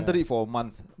 So they building, rented yeah. it for a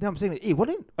month. Then I'm saying, hey,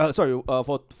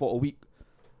 for a week.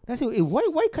 Then I say, hey,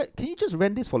 why can you just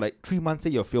rent this for like 3 months? Say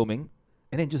you're filming,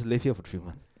 and then just live here for 3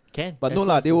 months. Can. But That's no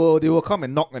lah, not they so- will come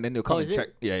and knock, and then they'll come Oh, and is it? check.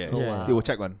 Yeah. Oh, Yeah. They will wow.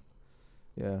 check one.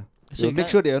 Yeah. So So you make can't-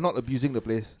 sure they are not abusing the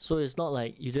place. So it's not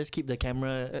like you just keep the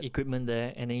camera Uh, equipment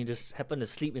there and then you just happen to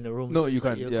sleep in the room. No, so you it's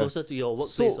like can't, You're yeah. closer to your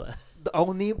workplace. So-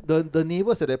 what? The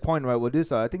neighbors at that point, right, were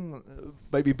this I think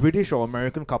might be British or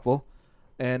American couple,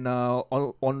 and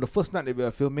on the first night that we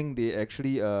were filming, they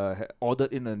actually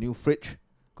ordered in a new fridge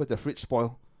because the fridge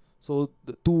spoiled. So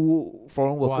the 2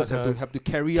 foreign workers have to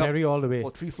carry up Carry all the way.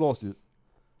 for 3 floors, dude.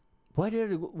 Why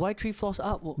 3 floors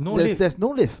up? No there's, lift. there's no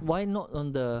lift. Why not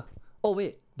on the? Oh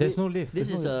wait, There's wait, no lift. This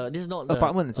There's is no lift. this is not the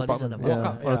Apartment. It's oh, this is apartment. an Yeah,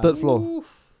 apartment. on the Yeah. 3rd floor.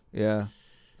 Yeah.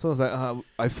 So I was like,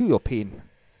 I feel your pain.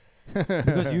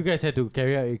 Because you guys had to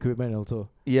carry out equipment also.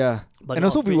 Yeah. But And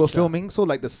not also we were fridge lah. filming, so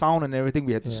like the sound and everything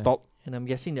we had to Yeah. stop. And I'm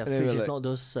guessing their And then we fridge were is like- not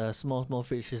those small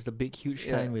fridge. It's the big huge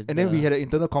Yeah. kind with. And then we the- had an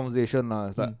internal conversation.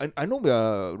 It's like, I know we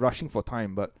are rushing for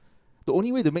time, but the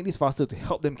only way to make this faster is to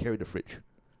help them carry the fridge.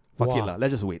 Fuck it Wow. lah,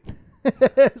 let's just wait.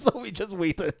 So we just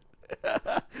waited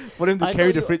for them to I carry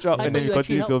thought the you- fridge up, I and thought then we you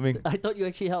actually continue filming. I thought you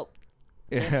actually helped.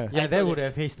 Yeah. Yeah, I that thought would it-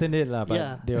 have hastened it lah. But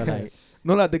Yeah. they were like,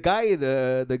 No lah, the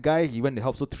guy he went to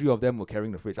help, so 3 of them were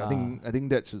carrying the fridge. I think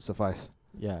that should suffice.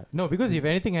 yeah, no, because if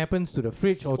anything happens to the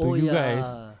fridge or to Oh you yeah. guys,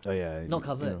 Oh yeah, Not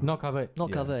covered. not covered. Not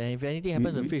Yeah. covered. And if anything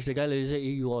happened to the we- fridge, the guy will say,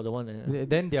 "Hey, you are the one." That,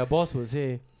 Then their boss will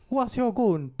say, "Who asked you to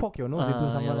go and poke your nose into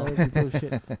yeah someone lor. else's little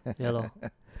shit?" yeah, lor.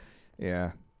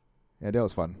 Yeah, that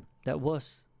was fun. That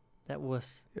was.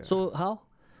 Yeah. So how?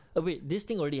 Wait, this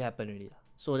thing already happened already.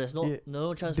 So there's no Yeah,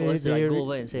 no chance they- for us to they like go re-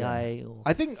 over and say yeah. hi. Or,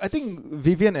 I think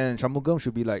Vivian and Shamugam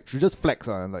should just flex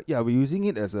and like, yeah, we're using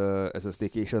it as a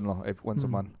staycation once a Mm.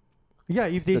 month. Yeah,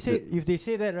 if they That's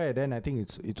say that, right, then I think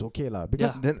it's okay lah,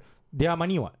 because Then their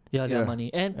money what. yeah, their Yeah.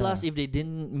 money. And plus, Yeah. if they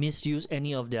didn't misuse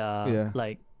any of their Yeah.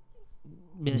 like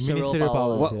ministerial, Ministerial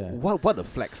powers. powers. what a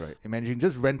flex, right? Imagine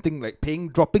just renting, like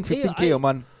dropping 15K I- a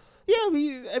month. Yeah,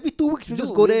 we every 2 weeks we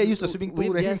just Dude, go there, with- use the swimming pool,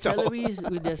 with then their ciao. salaries.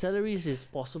 With their salaries is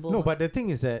possible. No, but the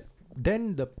thing is that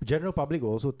then the general public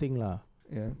will also think lah.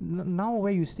 Yeah. Now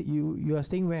where you are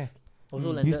staying where? Also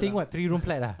Mm. landed You staying lah. what, 3-room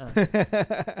flat ah?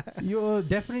 You're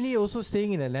definitely also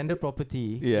staying in a landed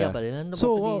property. Yeah, but then the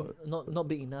So, property not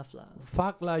big enough lah.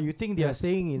 Fuck lah, you think they Yeah. are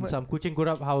staying in But- some kucing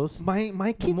kurap house?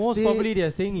 my kids, Most they- probably they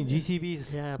are staying in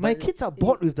GCBs. Yeah, my but kids are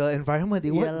bored with the environment.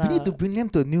 They want. Yeah We need lah. to bring them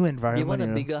to a new they environment. want a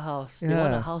you know. bigger house. They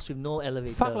want a Yeah. house with no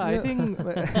elevator. Fuck lah, I Yeah. think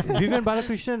Vivian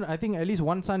Balakrishnan, I think at least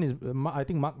one son is, I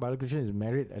think Mark Balakrishnan is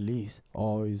married at least,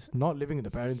 or is not living with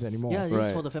the parents anymore. Yeah, just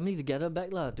Right. for the family to gather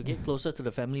back lah, to get closer to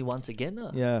the family once again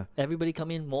lah. Yeah. Everybody come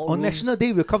in, more On rooms. National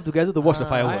Day, we'll come together to watch the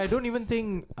Ah, fireworks. I don't even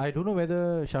think, I don't know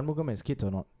whether Shanmugam has kids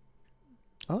or not.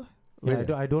 Huh? Yeah,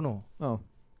 Really? I don't know. Oh,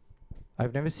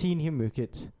 I've never seen him with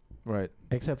kids, right.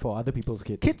 except for other people's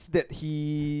kids. Kids that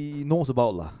he knows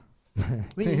about lah.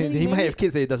 Wait, isn't he might married? have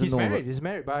kids that he doesn't He's know married, he's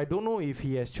married, but I don't know if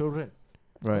he has children.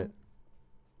 about. Right.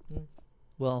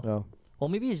 Well, Oh. or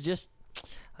maybe it's just,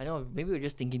 I don't know, maybe we're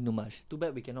just thinking too much. Too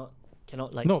bad we cannot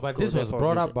like. No, but go this there was for a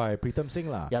brought up visit. by Pritam Singh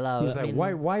lah. Yeah lah, He was I like,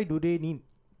 mean- why do they need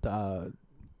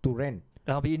to rent?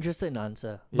 I'll be interested in the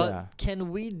answer. But Yeah. can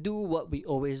we do what we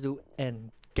always do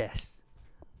and guess?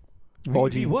 We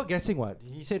Orgy. were guessing what?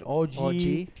 He said orgy,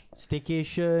 Orgy,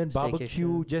 staycation,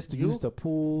 barbecue, Staycation. just to You? use the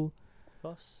pool.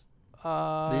 boss.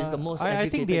 This is the most I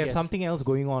think they educated have guess. something else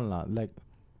going on lah. Like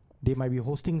they might be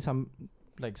hosting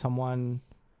someone,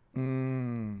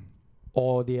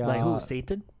 or they are Like who?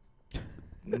 Satan?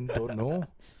 don't know,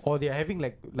 or they are having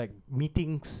like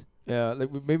meetings, Yeah, like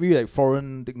maybe like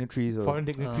foreign dignitaries or foreign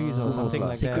dignitaries or Ah, something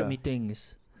like secret that.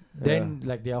 meetings. Then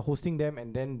like they are hosting them,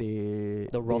 and then they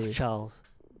The Rothschilds.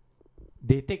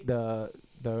 they take the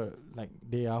like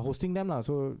they are hosting them lah,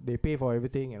 so they pay for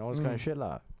everything and all this kind of Mm. shit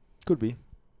lah. could be.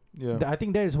 Yeah. I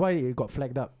think that is why it got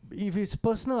flagged up. If it's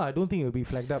personal, I don't think it will be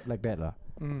flagged up like that lah.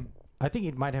 I think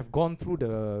it might have gone through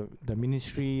the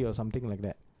ministry or something like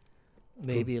that.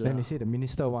 Maybe Then lah. they say the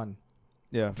minister one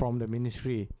Yeah. from the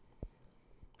ministry.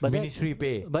 But that- Ministry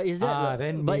pay. But is that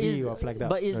then but maybe is you are flagged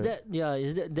up. But is Right.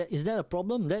 is that a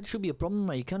problem? That should be a problem.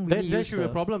 Right? You can't That, really that use should be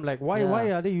a problem. Like why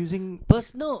Yeah. are they using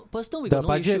personal we the got no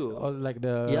budget issue. or like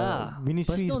the Yeah,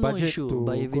 ministry's personal no budget issue. to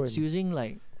But if go it's and- using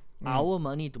like our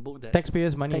money to book that,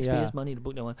 taxpayers' money? taxpayers' money to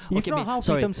book that one. If okay, not, how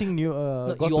sorry, Pritam Singh knew,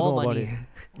 no, got to your know about money.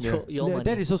 it. your money.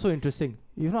 That is also interesting.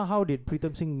 If not, how did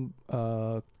Pritam Singh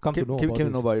come to know Came about to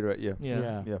this? know about it, right? Yeah.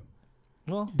 yeah. Yeah.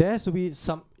 Well, There has to be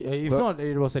some. If But- not,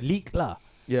 it was a leak lah.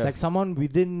 Yeah. Like someone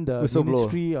within the Whistleblower.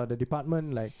 ministry or the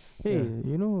department, like, hey,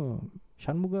 Yeah. you know,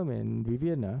 Shanmugam and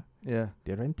Vivian, Yeah.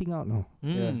 they're renting out now.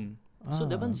 So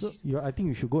that one's I think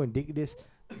you should go and dig this.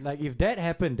 Like, if that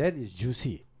happened, that is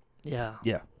juicy. yeah.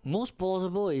 Yeah. Most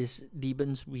plausible is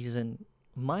Deben's reason.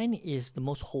 Mine is the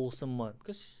most wholesome one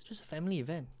because it's just a family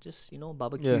event. Just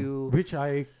barbecue. Which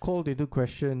I called into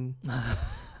question.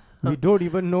 We don't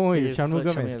even know if If,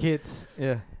 Shanmugam has Shanmugam- kids.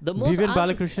 Yeah. The most Vivian un-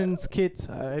 Balakrishnan's kids,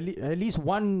 at least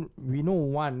one, we know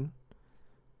one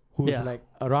who's Yeah. like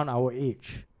around our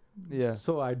age. Yeah.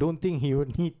 So I don't think he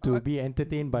would need to be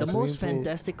entertained by the swimming most pool.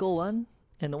 fantastical one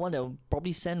and the one that will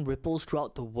probably send ripples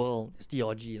throughout the world is the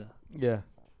orgy lah. Yeah.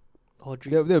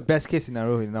 Orgy. They're the best case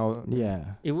scenario in our.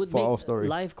 Yeah. It would for make our story.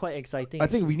 life quite exciting. I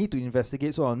think we need to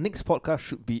investigate. So our next podcast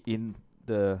should be in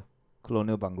the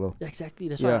colonial bungalow. exactly.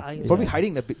 That's Yeah. why I Probably Yeah. hiding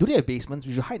in the. Do they have basements?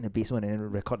 We should hide in the basement and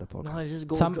then record the podcast. no, I just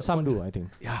go Some do, I think.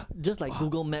 Yeah. just like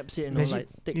Google Maps it and Imagine- like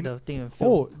take you the thing and film.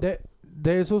 Oh,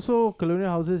 there's also colonial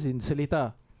houses in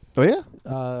Seletar. Oh yeah.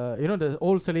 You know the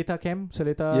old Seletar camp,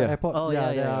 Seletar Yeah. Airport. Oh, yeah, yeah,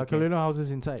 there yeah, are okay. colonial houses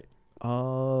inside.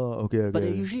 Oh, okay. But they're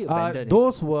usually abandoned.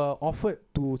 Those were offered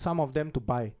to some of them to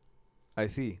buy I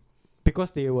see.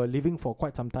 because they were living for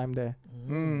quite some time there.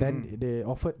 Mm. Then they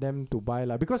offered them to buy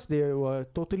lah because they were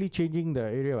totally changing the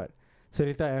area. Right?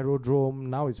 Seletar Aerodrome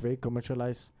now is very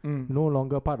commercialized, no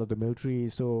longer part of the military.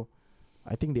 So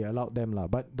I think they allowed them lah.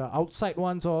 But the outside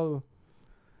ones all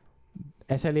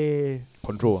SLA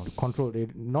Control. control. They're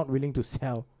not willing to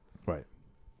sell. For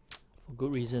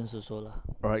good reasons also lah.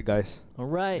 All right, guys. All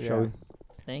right. Shall we?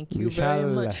 Thank We you very shall,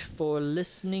 much for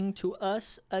listening to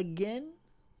us again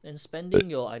and spending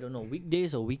your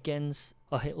weekdays or weekends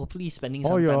or hopefully spending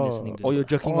some time listening to Or this your lah.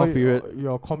 jerking off period.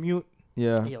 Your commute.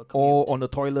 Yeah. Your Or commute. on the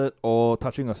toilet or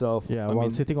touching yourself. Yeah, I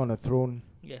while mean, sitting on a throne.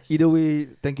 Yes. either way,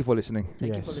 thank you for listening.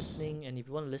 Thank you for Yes. listening, and if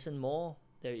you want to listen more,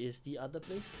 there is the other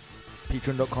place.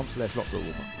 Patreon.com/lots of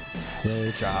women. So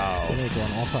Ciao. it's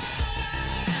on offer.